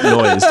all white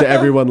noise to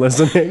everyone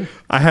listening.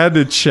 I had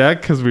to check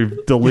because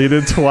we've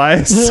deleted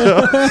twice.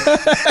 So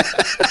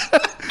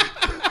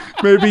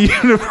maybe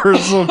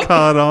Universal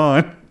caught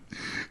on.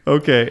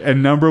 Okay,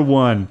 and number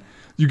one.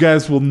 You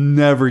guys will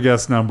never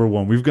guess number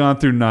one. We've gone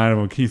through 9 of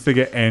them. Can you think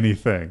of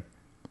anything?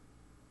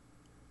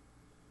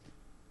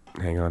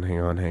 Hang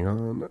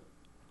on.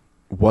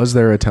 Was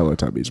there a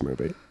Teletubbies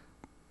movie?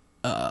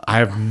 I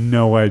have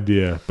no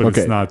idea, but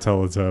Okay. it's not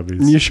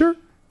Teletubbies. You sure?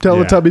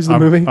 Teletubbies Yeah,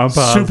 the movie? I'm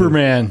positive.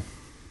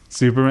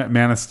 Superman,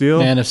 Man of Steel?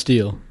 Man of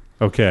Steel.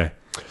 Okay.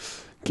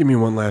 Give me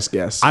one last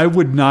guess. I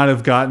would not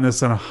have gotten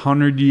this in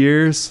 100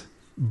 years,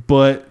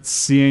 but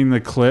seeing the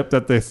clip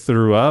that they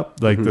threw up,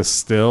 like the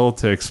still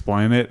to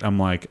explain it, I'm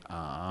like,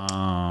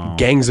 oh.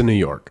 Gangs of New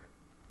York.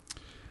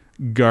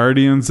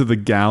 Guardians of the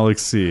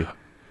Galaxy.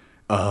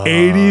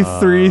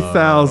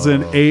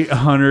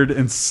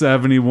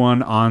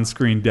 83,871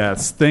 on-screen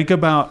deaths. Think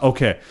about,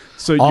 okay,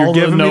 so All you're the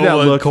giving me that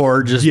Nova look.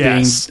 Corps just being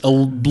That is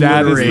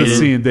obliterated. the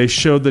scene. They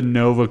showed the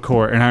Nova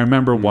Corps, and I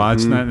remember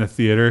watching that in the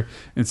theater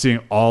and seeing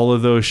all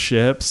of those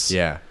ships.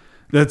 Yeah.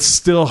 That's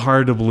still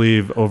hard to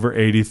believe over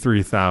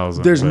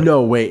 83,000. There's but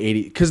no way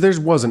because there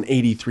wasn't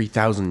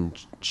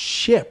 83,000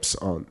 ships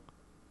on.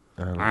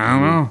 I don't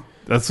know.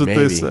 That's what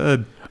Maybe. they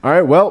said. All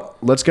right, well,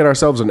 let's get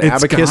ourselves an It's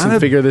abacus and gotta-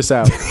 figure this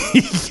out.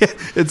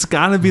 It's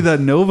got to be that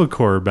Nova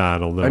Corps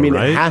battle, though, I mean,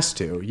 right? it has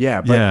to.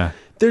 Yeah, but Yeah.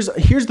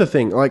 here's the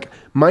thing. Like,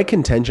 my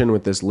contention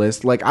with this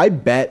list, like, I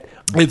bet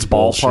It's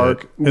bullshit.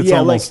 ballpark. It's yeah,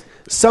 almost- like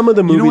some of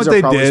the movies You know what are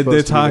they probably did? supposed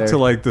They to be talked to there.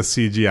 like the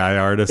CGI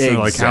artist and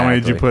like, how many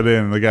did you Exactly. put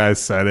in? And the guy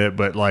said it,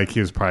 but like he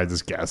was probably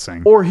just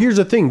guessing. Or here's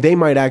the thing: they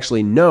might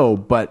actually know,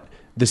 but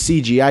the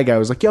CGI guy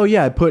was like, "Oh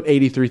yeah, I put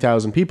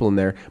 83,000 people in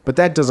there," but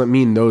that doesn't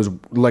mean those,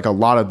 like, a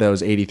lot of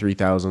those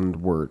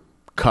 83,000 were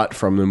cut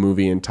from the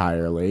movie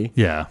entirely.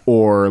 Yeah.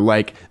 Or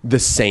like the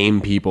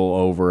same people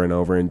over and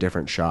over in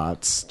different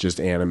shots, just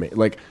animate.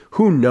 Like,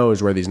 who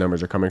knows where these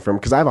numbers are coming from?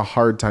 Because I have a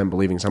hard time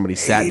believing somebody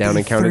sat down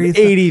and counted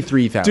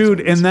 83,000.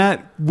 Dude, and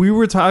that we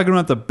were talking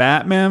about the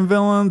Batman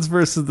villains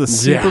versus the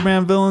Yeah.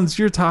 Superman villains.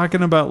 You're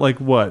talking about like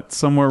what?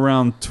 Somewhere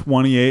around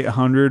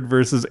 2,800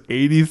 versus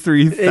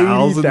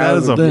 83,000. That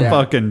is a 80,000, yeah.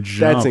 fucking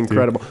jump. That's dude.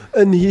 incredible.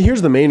 And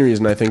here's the main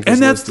reason I think this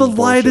And that's list the is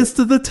bullshit. lightest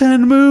of the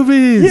 10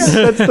 movies.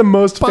 Yeah, that's the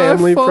most By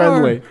family far.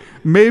 friendly.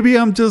 Maybe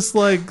I'm just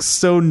like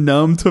so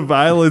numb to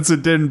violence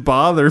it didn't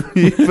bother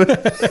me.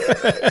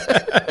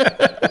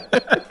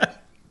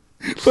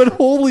 But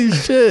holy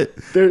shit.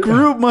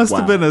 Groot must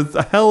have wow. been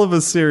a hell of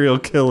a serial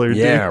killer,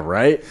 Yeah, dude.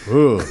 right?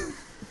 Ugh.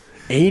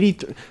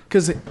 83.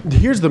 Because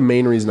here's the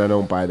main reason I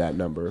don't buy that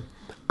number.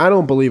 I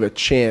don't believe for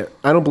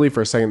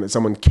a second that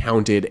someone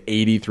counted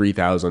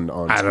 83,000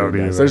 on I don't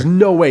screen. either. There's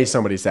no way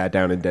somebody sat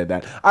down and did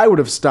that. I would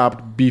have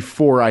stopped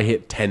before I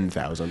hit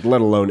 10,000, let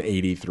alone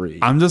 83.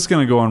 I'm just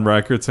going to go on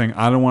record saying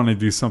I don't want to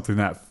do something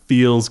that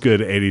feels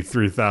good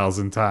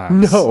 83,000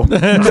 times. No.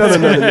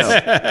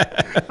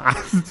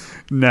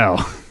 No.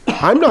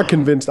 I'm not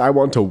convinced I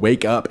want to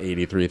wake up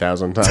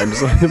 83,000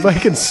 times. If I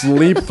can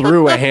sleep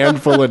through a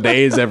handful of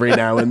days every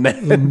now and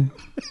then.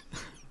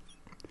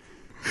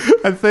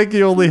 I think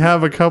you only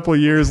have a couple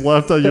years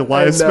left on your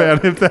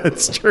lifespan if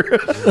that's true.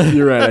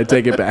 You're right. I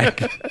take it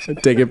back. I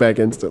take it back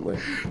instantly.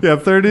 Yeah,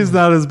 30's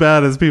not as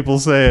bad as people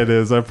say it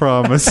is, I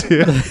promise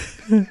you.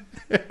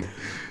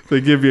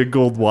 They give you a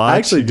gold watch. I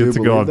actually you get do to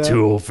go, believe I'm that.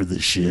 too old for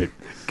this shit.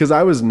 Because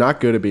I was not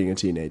good at being a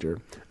teenager.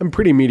 I'm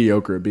pretty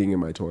mediocre at being in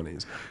my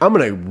 20s. I'm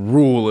going to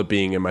rule at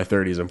being in my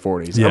 30s and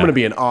 40s. Yeah. I'm going to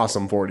be an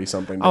awesome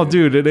 40-something. Oh,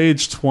 dude, at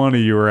age 20,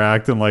 you were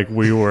acting like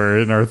we were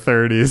in our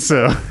 30s,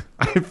 so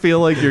I feel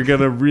like you're going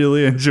to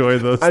really enjoy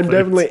those I'm things.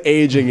 definitely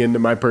aging into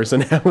my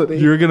personality.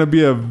 You're going to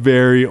be a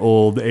very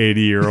old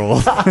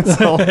 80-year-old. That's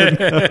all I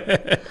know.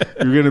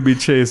 You're going to be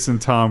chasing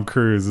Tom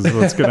Cruise is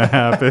what's going to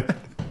happen.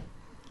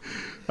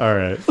 All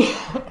right.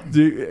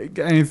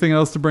 Anything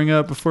else to bring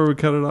up before we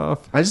cut it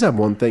off? I just have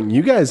one thing.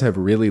 You guys have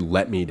really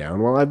let me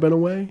down while I've been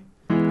away.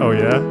 Oh,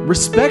 yeah?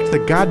 Respect the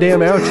goddamn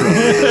outro.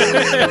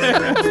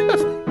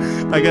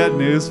 I got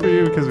news for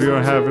you because we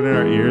don't have it in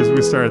our ears.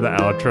 We started the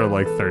outro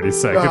like 30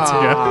 seconds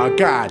ago. Oh,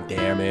 god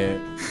damn it.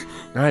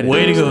 I didn't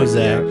Way to go, respect the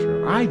Zach.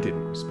 outro. I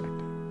didn't respect it.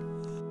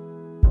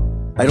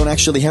 I don't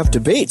actually have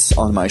debates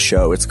on my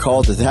show. It's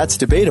called That's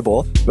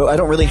Debatable, but I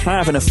don't really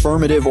have an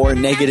affirmative or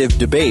negative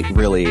debate,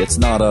 really. It's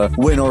not a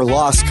win or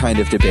loss kind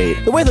of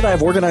debate. The way that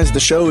I've organized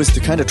the show is to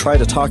kind of try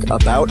to talk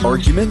about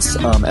arguments,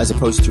 as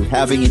opposed to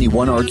having any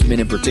one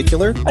argument in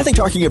particular. I think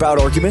talking about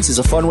arguments is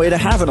a fun way to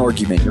have an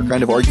argument. You're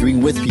kind of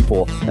arguing with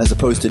people as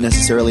opposed to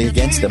necessarily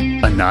against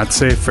them. A Not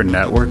Safe for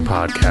Network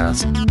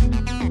podcast.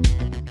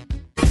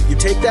 You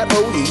take that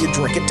OE, you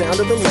drink it down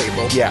to the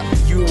label. Yeah.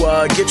 You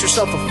get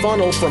yourself a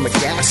funnel from a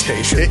gas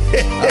station.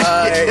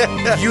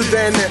 You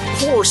then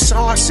pour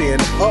sauce in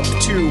up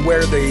to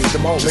where the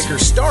malt liquor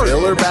started.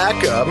 Fill her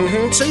back up.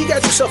 So you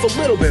got yourself a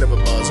little bit of a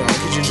buzz on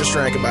because you just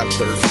drank about a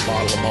third of a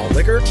bottle of malt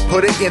liquor.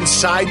 Put it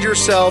inside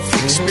yourself.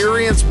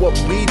 Experience what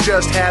we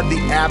just had the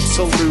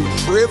absolute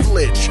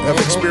privilege of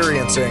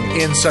experiencing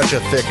in such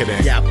a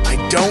thickening. Yeah.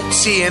 I don't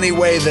see any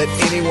way that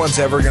anyone's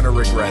ever going to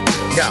regret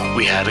this. No.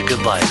 We had a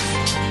good life.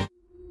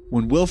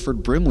 When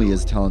Wilford Brimley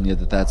is telling you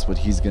that that's what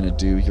he's going to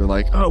do, you're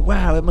like, oh,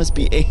 wow, it must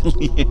be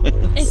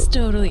Alien. It's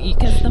totally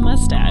because the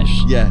mustache.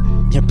 Yeah,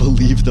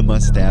 believe the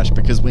mustache,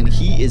 because when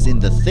he is in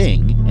the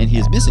thing and he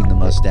is missing the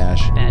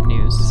mustache, bad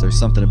news. There's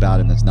something about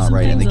him that's not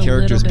right, and the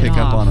characters pick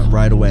up on it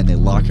right away and they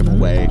lock him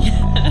away.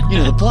 You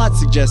know, the plot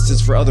suggests it's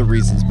for other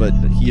reasons, but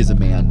he is a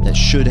man that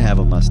should have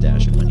a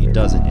mustache, and when he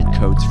doesn't, it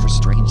codes for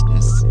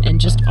strangeness. And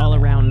just all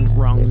around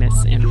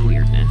wrongness and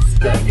weirdness.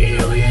 The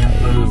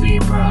Alien Movie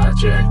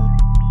Project.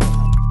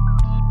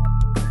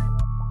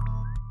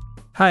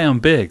 Hi, I'm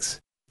Biggs.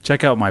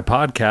 Check out my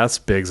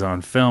podcast, Biggs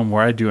on Film,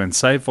 where I do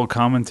insightful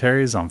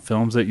commentaries on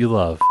films that you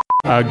love.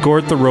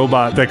 Gort the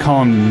robot, they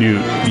call him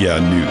Newt. Yeah,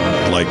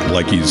 Newt,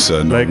 like he's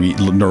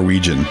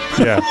Norwegian.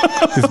 Yeah,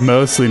 he's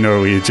mostly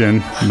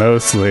Norwegian,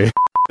 mostly.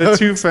 The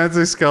two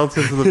fencing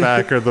skeletons in the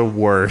back are the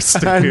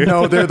worst. Dude. I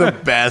know, they're the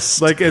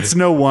best. Like, it's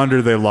no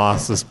wonder they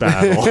lost this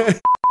battle.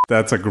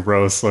 That's a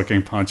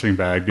gross-looking punching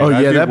bag, dude. Oh, yeah,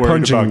 I'd be that worried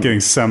punching... about getting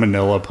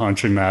salmonella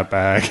punching that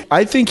bag.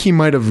 I think he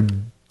might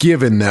have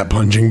given that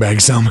punching bag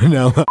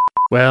salmonella.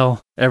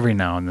 Well, every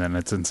now and then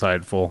it's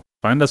insightful.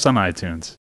 Find us on iTunes.